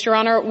particular case, Your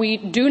Honor. We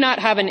do not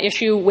have an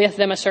issue with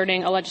them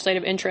asserting a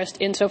legislative interest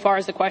insofar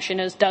as the question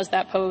is, does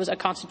that pose a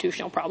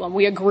constitutional problem?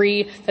 We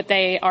agree that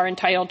they are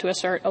entitled to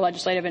assert a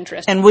legislative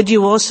interest. And would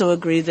you also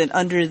agree that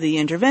under the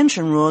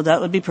intervention rule, that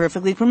would be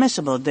perfectly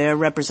permissible? They're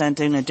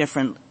representing a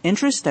different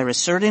interest. They're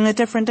asserting a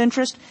different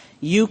interest.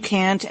 You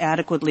can't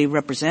adequately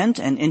represent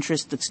an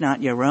interest that's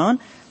not your own.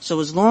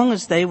 So as long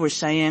as they were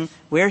saying,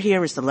 we're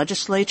here as the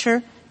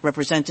legislature,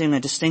 representing a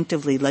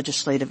distinctively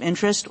legislative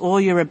interest,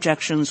 all your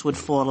objections would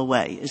fall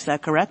away. Is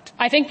that correct?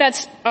 I think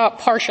that's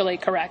partially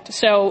correct.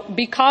 So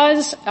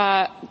because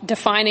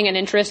defining an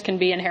interest can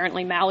be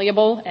inherently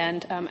malleable,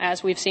 and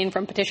as we've seen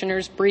from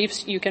petitioners'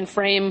 briefs, you can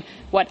frame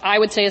what I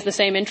would say is the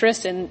same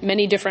interest in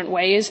many different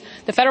ways.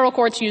 The federal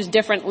courts use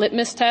different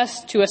litmus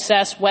tests to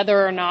assess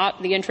whether or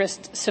not the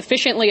interests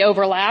sufficiently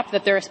overlap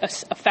that they're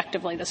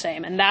effectively the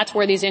same. And that's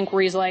where these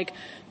inquiries like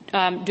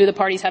do the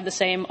parties have the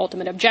same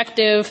ultimate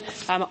objective?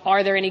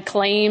 Are there any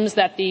claims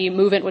that the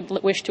movement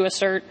would wish to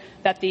assert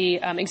that the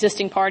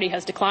existing party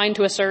has declined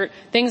to assert?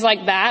 Things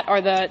like that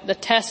are the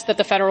tests that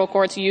the federal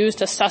courts use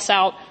to suss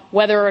out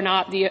whether or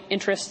not the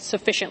interests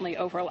sufficiently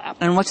overlap.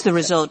 And what's the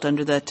result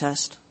under that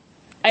test?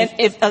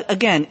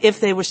 If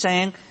they were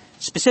saying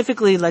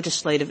specifically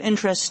legislative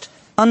interest,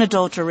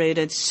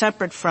 unadulterated,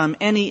 separate from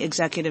any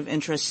executive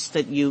interests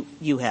that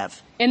you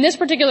have. In this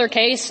particular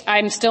case,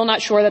 I'm still not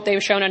sure that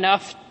they've shown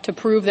enough to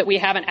prove that we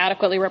haven't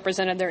adequately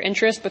represented their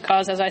interests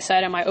because, as I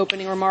said in my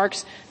opening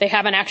remarks, they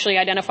haven't actually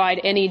identified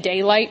any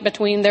daylight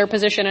between their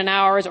position and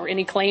ours, or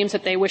any claims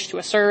that they wish to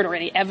assert, or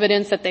any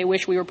evidence that they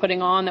wish we were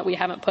putting on that we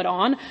haven't put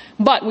on.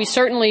 But we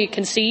certainly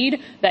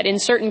concede that in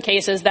certain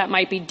cases that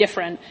might be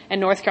different, and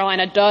North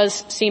Carolina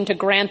does seem to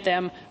grant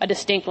them a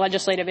distinct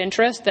legislative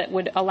interest that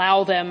would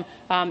allow them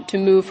to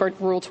move for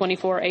Rule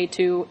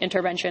 24A2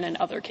 intervention in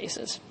other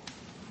cases.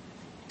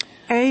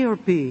 A or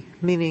B,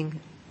 meaning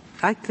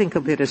I think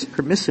of it as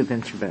permissive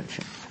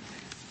intervention.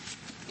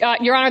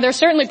 Your Honor, they're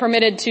certainly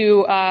permitted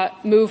to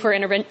move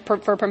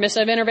for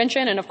permissive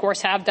intervention, and of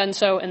course have done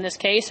so in this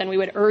case. And we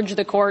would urge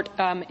the court,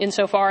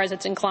 insofar as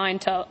it's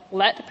inclined to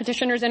let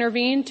petitioners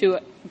intervene, to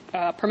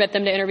permit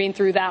them to intervene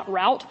through that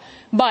route.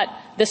 But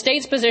the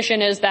state's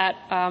position is that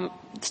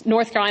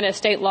North Carolina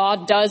state law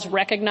does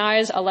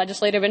recognize a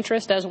legislative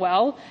interest as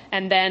well,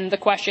 and then the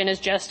question is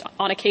just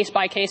on a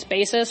case-by-case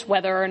basis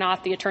whether or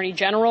not the Attorney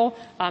General,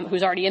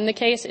 who's already in the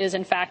case, is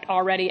in fact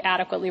already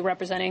adequately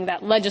representing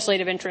that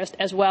legislative interest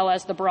as well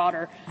as the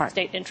broader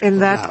state interest. In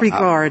that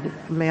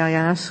regard, may I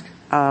ask,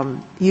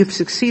 you've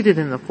succeeded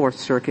in the Fourth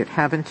Circuit,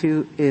 haven't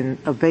you, in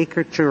a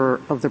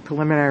vacatur of the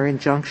preliminary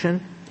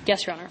injunction?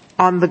 Yes, Your Honor.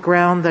 On the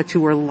ground that you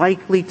were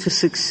likely to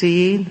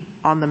succeed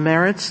on the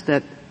merits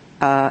that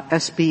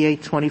SB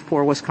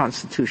 824 was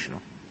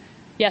constitutional.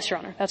 Yes, Your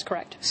Honor, that's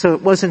correct. So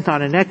it wasn't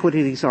on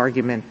inequities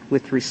argument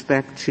with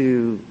respect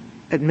to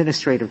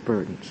administrative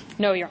burdens.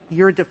 No, Your Honor.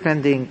 You're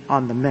defending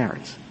on the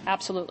merits.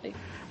 Absolutely.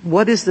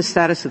 What is the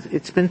status of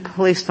it's been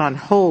placed on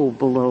hold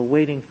below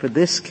waiting for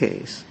this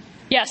case?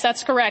 Yes,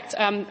 that's correct.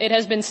 It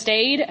has been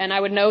stayed, and I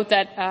would note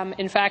that,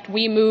 in fact,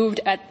 we moved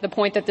at the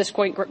point that this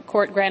court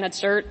granted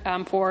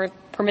cert for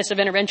permissive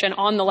intervention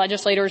on the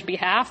legislator's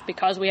behalf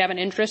because we have an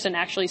interest in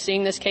actually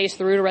seeing this case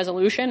through to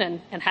resolution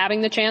and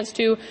having the chance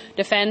to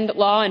defend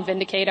law and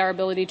vindicate our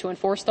ability to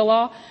enforce the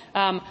law.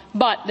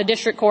 But the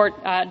district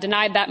court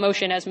denied that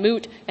motion as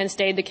moot and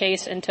stayed the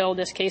case until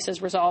this case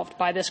is resolved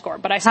by this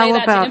court. But I say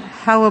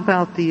how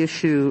about the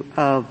issue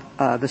of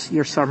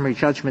your summary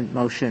judgment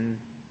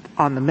motion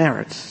on the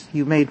merits?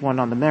 You made one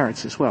on the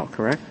merits as well,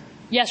 correct?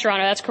 Yes, Your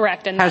Honor, that's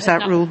correct. And has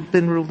that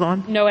been ruled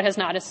on? No, it has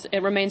not.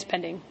 It remains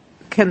pending.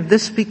 Can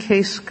this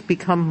case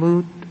become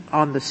moot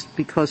on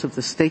because of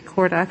the state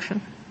court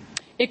action?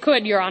 It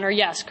could, Your Honor,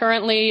 yes.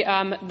 Currently,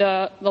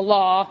 the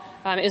law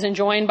is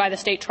enjoined by the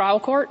state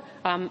trial court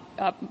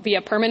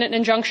via permanent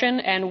injunction,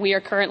 and we are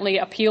currently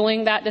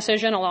appealing that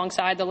decision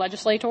alongside the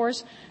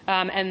legislators,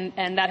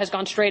 and that has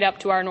gone straight up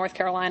to our North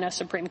Carolina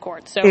Supreme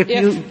Court. So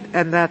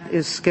and that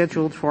is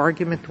scheduled for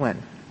argument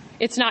when?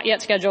 It's not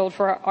yet scheduled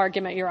for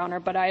argument, Your Honor,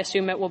 but I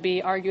assume it will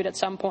be argued at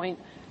some point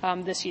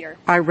this year.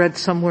 I read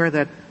somewhere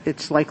that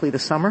it's likely the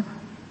summer?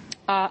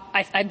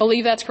 I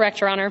believe that's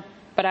correct, Your Honor,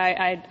 but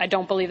I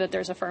don't believe that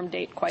there's a firm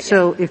date quite yet.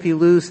 So if you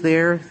lose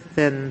there,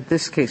 then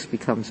this case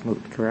becomes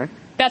moot, correct?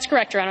 That's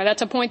correct, Your Honor.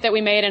 That's a point that we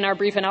made in our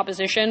brief in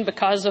opposition.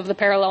 Because of the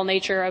parallel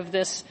nature of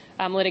this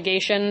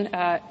litigation,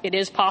 it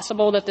is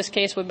possible that this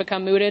case would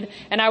become mooted.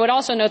 And I would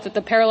also note that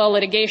the parallel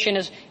litigation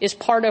is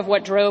part of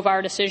what drove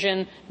our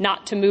decision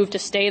not to move to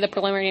stay the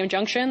preliminary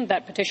injunction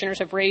that petitioners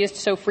have raised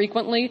so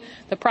frequently.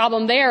 The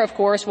problem there, of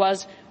course,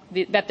 was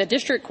that the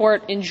district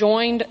court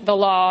enjoined the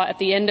law at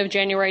the end of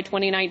January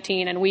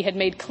 2019, and we had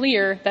made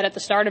clear that at the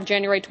start of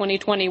January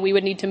 2020, we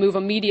would need to move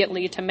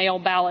immediately to mail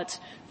ballots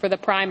for the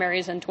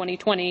primaries in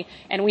 2020.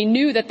 And we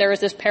knew that there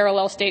was this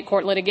parallel state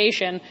court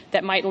litigation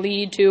that might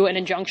lead to an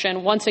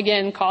injunction, once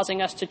again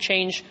causing us to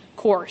change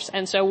course.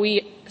 And so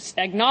we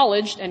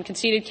acknowledged and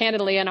conceded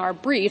candidly in our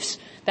briefs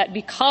that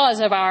because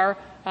of our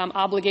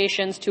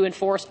obligations to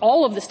enforce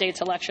all of the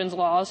state's elections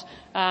laws,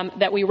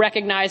 that we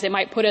recognize it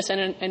might put us in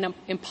an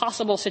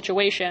impossible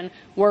situation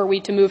were we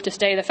to move to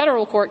stay the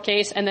federal court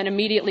case and then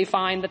immediately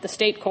find that the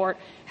state court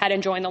had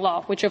enjoined the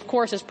law, which of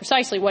course is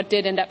precisely what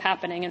did end up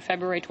happening in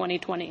February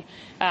 2020.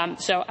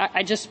 So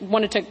I just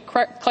wanted to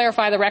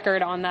clarify the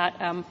record on that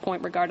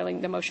point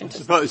regarding the motion.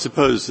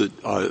 Suppose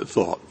that I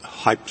thought,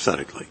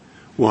 hypothetically,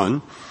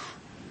 one,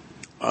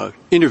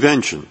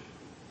 intervention,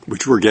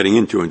 which we're getting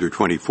into under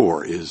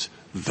 24, is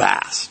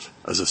vast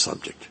as a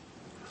subject.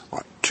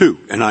 Right. Two,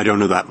 and I don't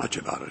know that much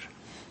about it.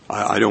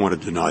 I don't want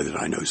to deny that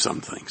I know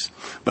some things.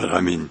 But, I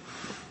mean,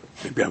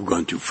 maybe I've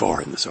gone too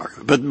far in this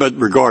argument. But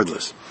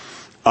regardless,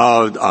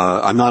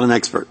 I'm not an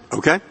expert,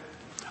 okay?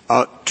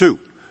 Two,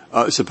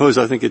 suppose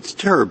I think it's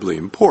terribly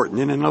important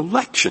in an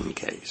election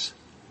case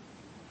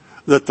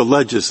that the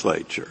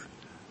legislature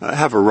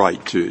have a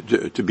right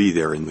to be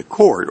there in the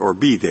court or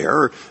be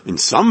there in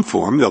some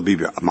form. There'll be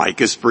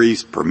amicus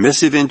briefs,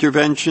 permissive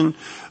intervention.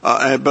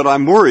 But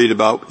I'm worried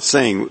about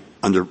saying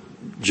under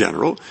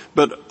general.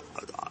 But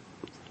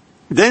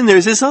then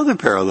there's this other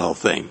parallel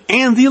thing.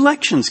 And the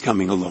election's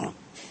coming along.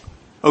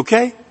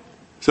 Okay?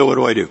 So what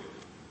do I do?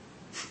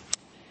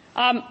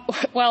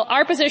 Well,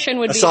 our position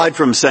would be... Aside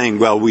from saying,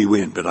 well, we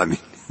win, but I mean...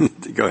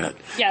 Go ahead.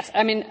 Yes.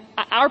 I mean,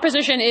 our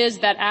position is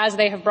that as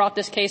they have brought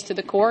this case to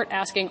the court,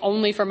 asking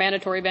only for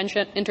mandatory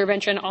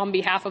intervention on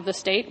behalf of the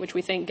state, which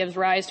we think gives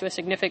rise to a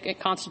significant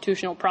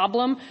constitutional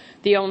problem,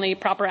 the only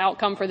proper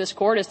outcome for this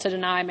court is to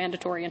deny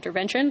mandatory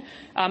intervention.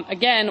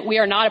 Again, we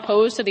are not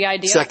opposed to the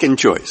idea... Second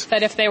choice.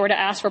 ...that if they were to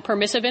ask for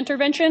permissive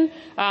intervention,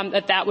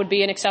 that would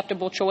be an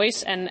acceptable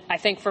choice. And I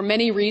think for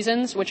many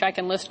reasons, which I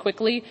can list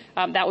quickly,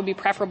 that would be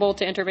preferable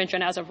to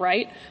intervention as of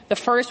right. The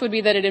first would be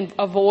that it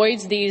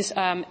avoids these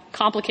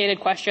complicated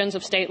questions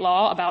of state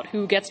law about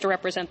who gets to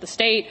represent the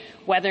state,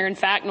 whether in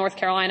fact North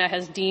Carolina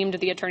has deemed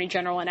the Attorney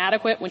General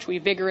inadequate, which we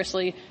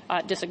vigorously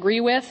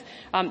disagree with.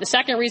 The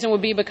second reason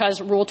would be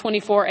because Rule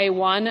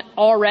 24A1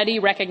 already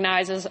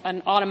recognizes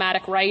an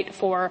automatic right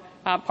for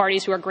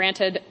parties who are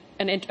granted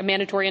a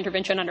mandatory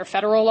intervention under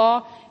federal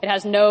law. It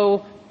has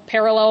no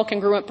parallel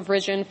congruent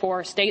provision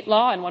for state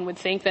law, and one would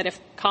think that if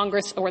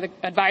Congress or the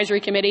advisory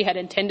committee had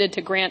intended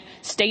to grant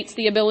states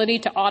the ability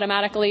to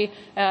automatically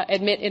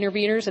admit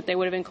interveners, that they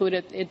would have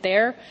included it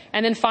there.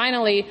 And then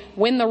finally,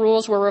 when the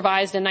rules were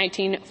revised in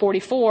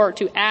 1944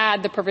 to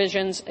add the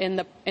provisions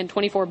in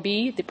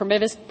 24B, the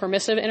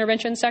permissive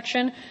intervention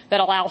section,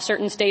 that allow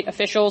certain state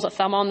officials a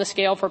thumb on the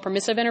scale for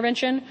permissive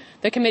intervention,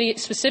 the committee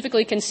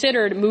specifically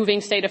considered moving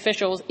state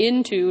officials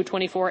into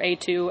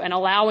 24A2 and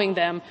allowing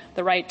them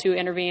the right to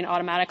intervene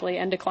automatically,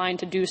 and declined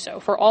to do so.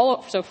 For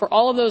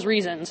all of those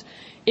reasons,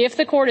 if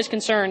the court is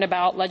concerned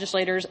about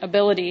legislators'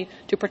 ability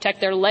to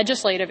protect their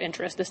legislative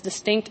interest, this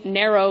distinct,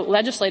 narrow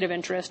legislative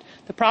interest,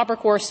 the proper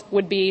course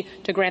would be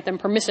to grant them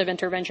permissive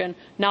intervention,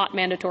 not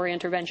mandatory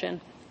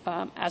intervention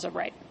as of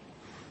right.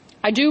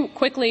 I do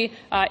quickly,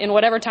 in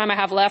whatever time I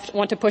have left,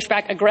 want to push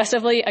back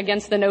aggressively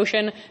against the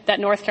notion that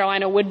North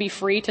Carolina would be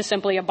free to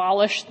simply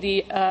abolish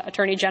the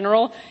Attorney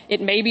General. It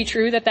may be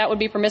true that that would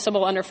be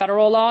permissible under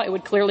federal law. It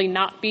would clearly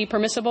not be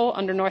permissible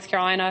under North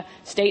Carolina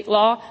state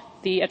law.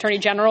 The Attorney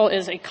General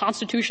is a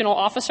constitutional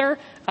officer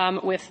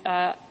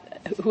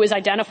who is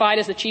identified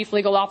as the chief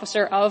legal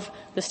officer of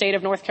the state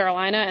of North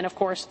Carolina, and of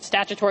course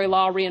statutory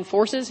law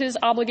reinforces his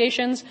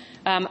obligations,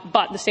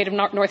 but the state of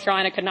North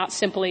Carolina could not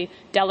simply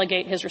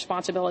delegate his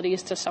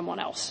responsibilities to someone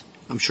else.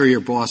 I'm sure your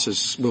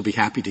bosses will be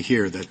happy to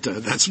hear that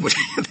that's what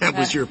that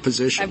was your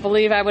position. I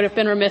believe I would have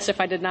been remiss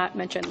if I did not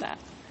mention that.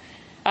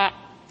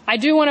 I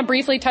do want to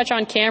briefly touch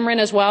on Cameron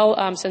as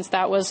well, since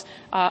that was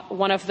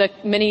one of the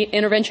many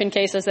intervention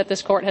cases that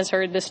this court has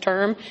heard this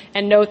term,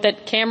 and note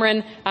that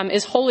Cameron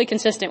is wholly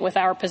consistent with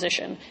our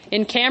position.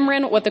 In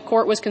Cameron, what the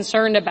court was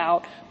concerned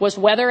about was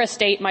whether a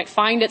state might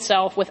find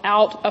itself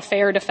without a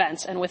fair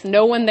defense and with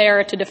no one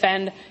there to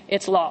defend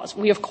its laws.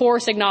 We, of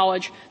course,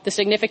 acknowledge the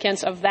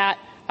significance of that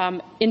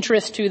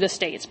interest to the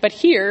states. But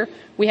here,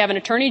 we have an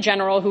attorney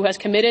general who has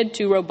committed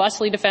to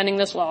robustly defending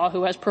this law,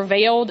 who has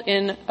prevailed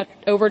in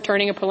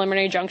overturning a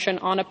preliminary injunction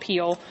on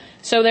appeal.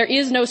 So there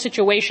is no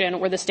situation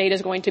where the state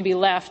is going to be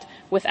left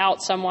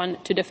without someone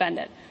to defend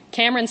it.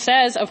 Cameron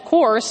says, of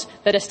course,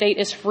 that a state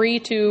is free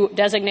to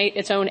designate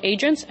its own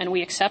agents, and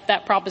we accept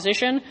that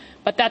proposition,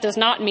 but that does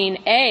not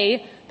mean,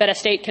 A, that a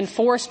state can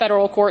force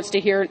federal courts to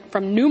hear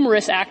from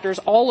numerous actors,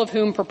 all of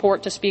whom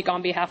purport to speak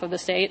on behalf of the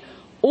state,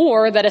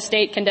 or that a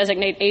state can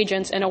designate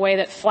agents in a way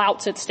that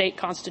flouts its state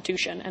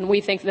constitution. And we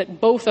think that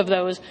both of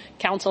those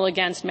counsel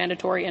against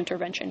mandatory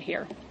intervention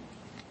here.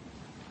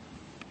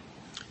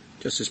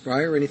 Justice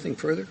Breyer, anything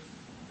further?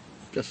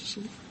 Justice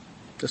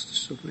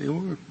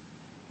Sotomayor?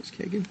 Ms.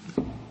 Kagan?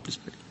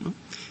 No?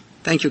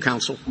 Thank you,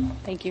 counsel.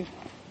 Thank you.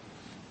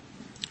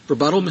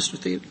 Rebuttal, Mr.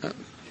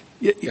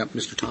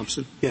 Mr.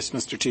 Thompson. Yes,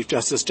 Mr. Chief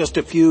Justice. Just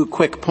a few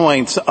quick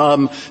points.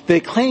 They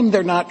claim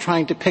they're not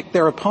trying to pick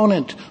their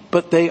opponent,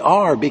 but they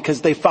are,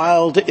 because they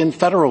filed in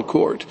federal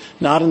court,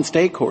 not in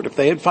state court. If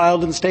they had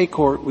filed in state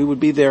court, we would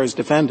be there as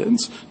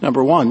defendants,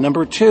 number one.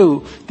 Number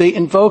two, they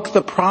invoke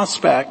the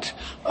prospect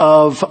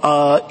of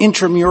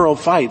intramural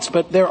fights,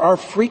 but there are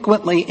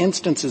frequently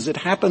instances, it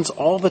happens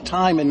all the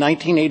time in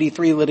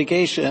 1983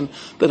 litigation,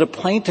 that a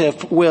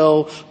plaintiff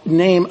will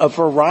name a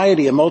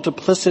variety, a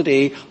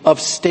multiplicity of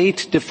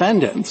state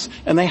defendants,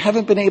 and they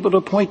haven't been able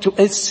to point to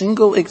a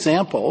single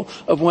example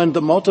of when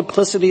the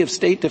multiplicity of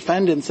state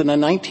defendants in a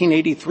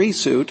 1983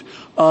 suit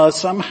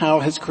somehow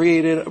has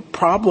created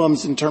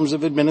problems in terms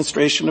of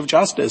administration of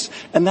justice.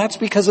 And that's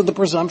because of the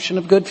presumption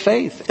of good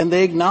faith. And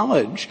they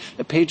acknowledge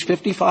at page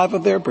 55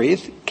 of their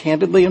brief,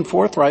 candidly and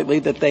forthrightly,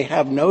 that they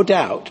have no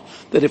doubt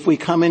that if we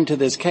come into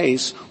this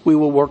case, we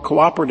will work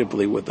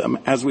cooperatively with them,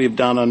 as we have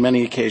done on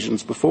many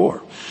occasions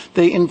before.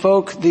 They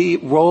invoke the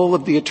role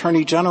of the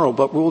Attorney General,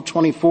 but Rule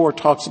 24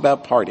 talks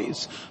about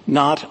parties,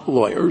 not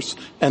lawyers.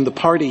 And the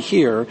party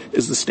here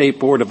is the State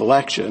Board of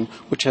Election,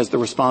 which has the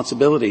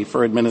responsibility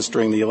for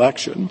administering the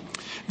election.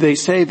 They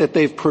say that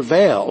they've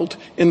prevailed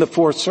in the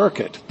Fourth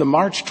Circuit. The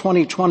March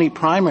 2020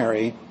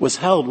 primary was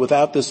held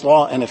without this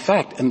law in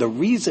effect, and the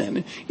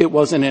reason it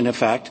wasn't in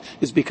effect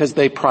is because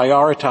they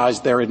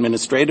prioritized their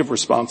administrative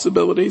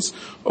responsibilities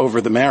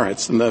over the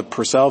merits and the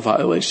Purcell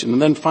violation.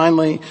 And then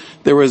finally,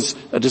 there was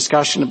a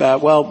discussion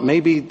about, well,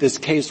 maybe this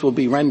case will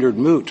be rendered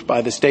moot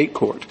by the state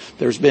court.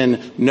 There's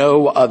been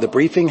the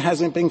briefing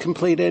hasn't been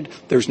completed.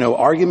 There's no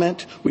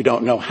argument. We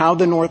don't know how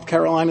the North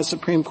Carolina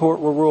Supreme Court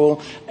will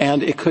rule,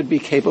 and it could be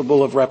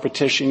capable of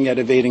repetition yet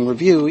evading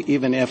review,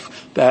 even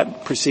if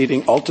that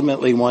proceeding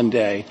ultimately one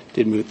day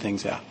did moot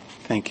things out.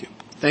 Thank you.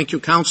 Thank you,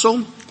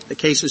 counsel. The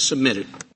case is submitted.